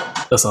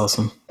 That's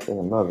awesome. I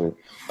love it.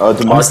 I'm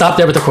gonna stop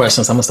there with the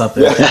questions. I'm gonna stop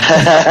there.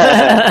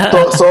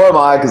 so am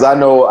I, because I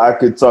know I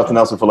could talk to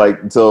Nelson for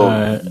like until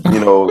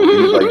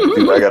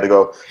dude, I gotta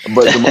go.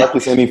 But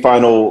DeMarcus, any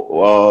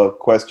final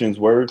questions,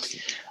 words?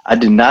 I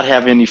did not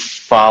have any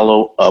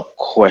follow-up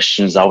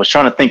questions. I was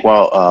trying to think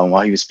while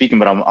he was speaking,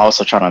 but I'm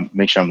also trying to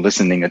make sure I'm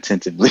listening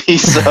attentively.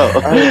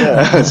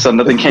 So, so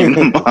nothing came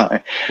to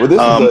mind.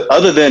 Well,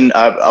 other than,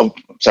 I'm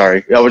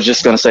sorry, I was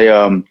just going to say,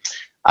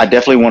 I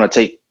definitely want to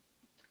take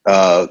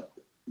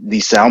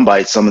these sound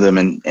bites, some of them,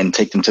 and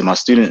take them to my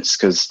students,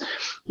 because,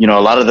 a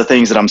lot of the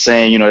things that I'm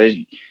saying,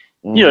 they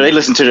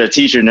listen to their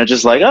teacher and they're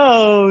just like,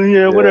 oh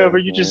yeah, whatever.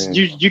 You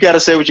got to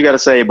say what you got to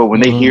say. But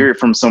when they hear it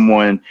from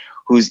someone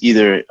who's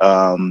either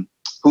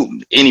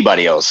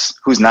anybody else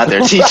who's not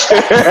their teacher,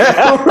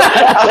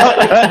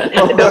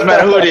 it doesn't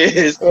matter who it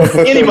is,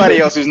 anybody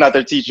else who's not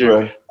their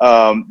teacher,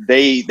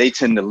 they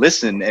tend to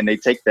listen, and they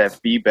take that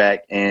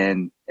feedback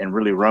and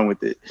really run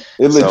with it.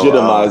 It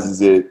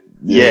legitimizes it.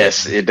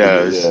 Yes, it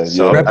does. Yeah.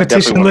 So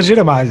repetition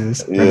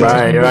legitimizes.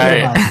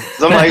 Right.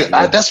 So I'm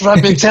like, that's what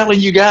I've been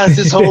telling you guys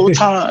this whole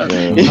time.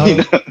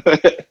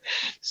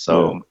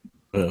 So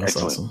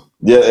that's awesome.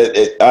 Yeah,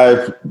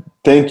 I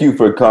thank you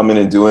for coming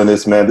and doing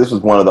this, man. This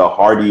was one of the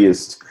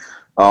hardiest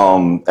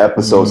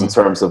episodes in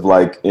terms of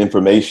like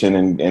information,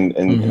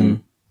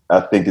 and I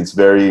think it's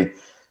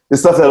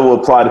stuff that will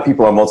apply to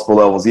people on multiple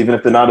levels, even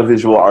if they're not a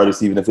visual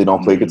artist, even if they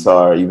don't play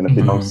guitar, even if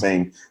they don't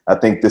sing. I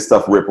think this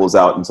stuff ripples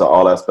out into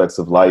all aspects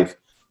of life.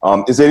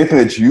 Is there anything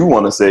that you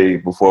want to say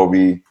before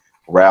we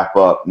wrap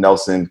up,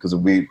 Nelson? Because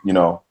I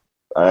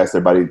asked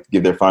everybody to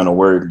give their final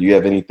word. Do you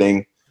have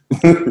anything?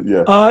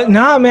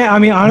 Nah, man. I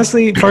mean,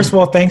 honestly, first of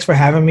all, thanks for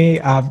having me.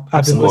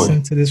 I've been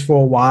listening to this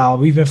for a while.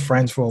 We've been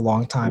friends for a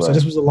long time. Right. So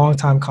this was a long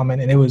time coming,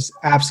 and it was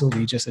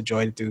absolutely just a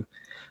joy to do.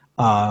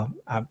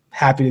 I'm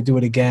happy to do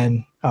it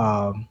again,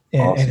 and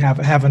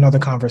have another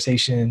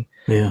conversation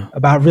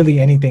about really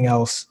anything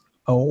else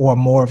or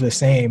more of the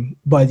same.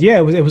 But yeah,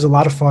 it was a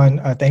lot of fun.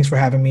 Thanks for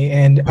having me.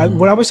 And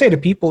what I would say to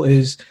people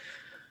is,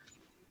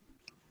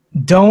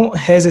 don't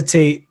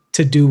hesitate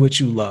to do what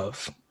you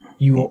love.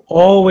 You will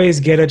always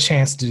get a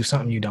chance to do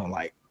something you don't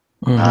like.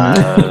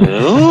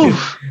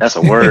 That's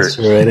a word.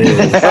 Sure it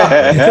is.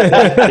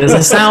 There's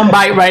a sound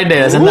bite right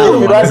there. There's another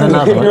one. You're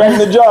right in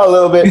the jaw a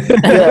little bit.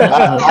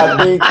 Yeah,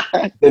 I think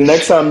the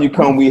next time you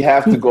come, we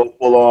have to go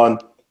full on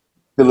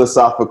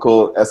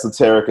philosophical,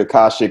 esoteric,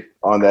 akashic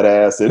on that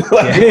ass, and go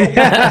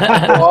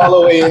all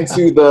the way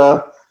into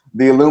the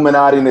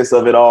Illuminati-ness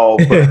of it all.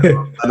 But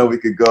I know we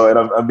could go, and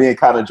I'm being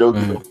kind of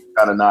joking,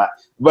 kind of not.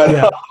 But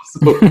I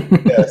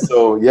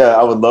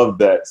would love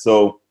that.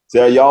 So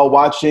y'all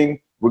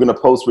watching, we're going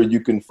to post where you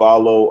can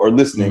follow, or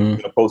listening, we're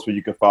going to post where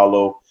you can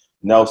follow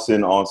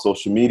Nelson on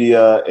social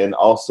media. And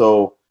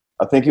also,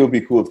 I think it would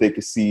be cool if they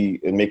could see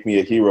and make me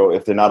a hero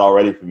if they're not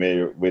already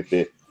familiar with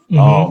it.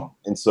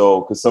 And so,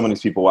 because some of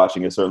these people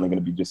watching are certainly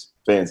going to be just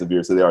fans of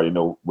yours, so they already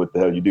know what the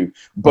hell you do.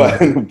 But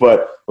we're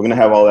going to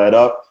have all that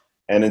up.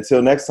 And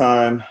until next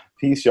time,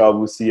 peace, y'all.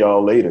 We'll see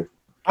y'all later.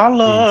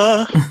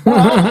 Allah.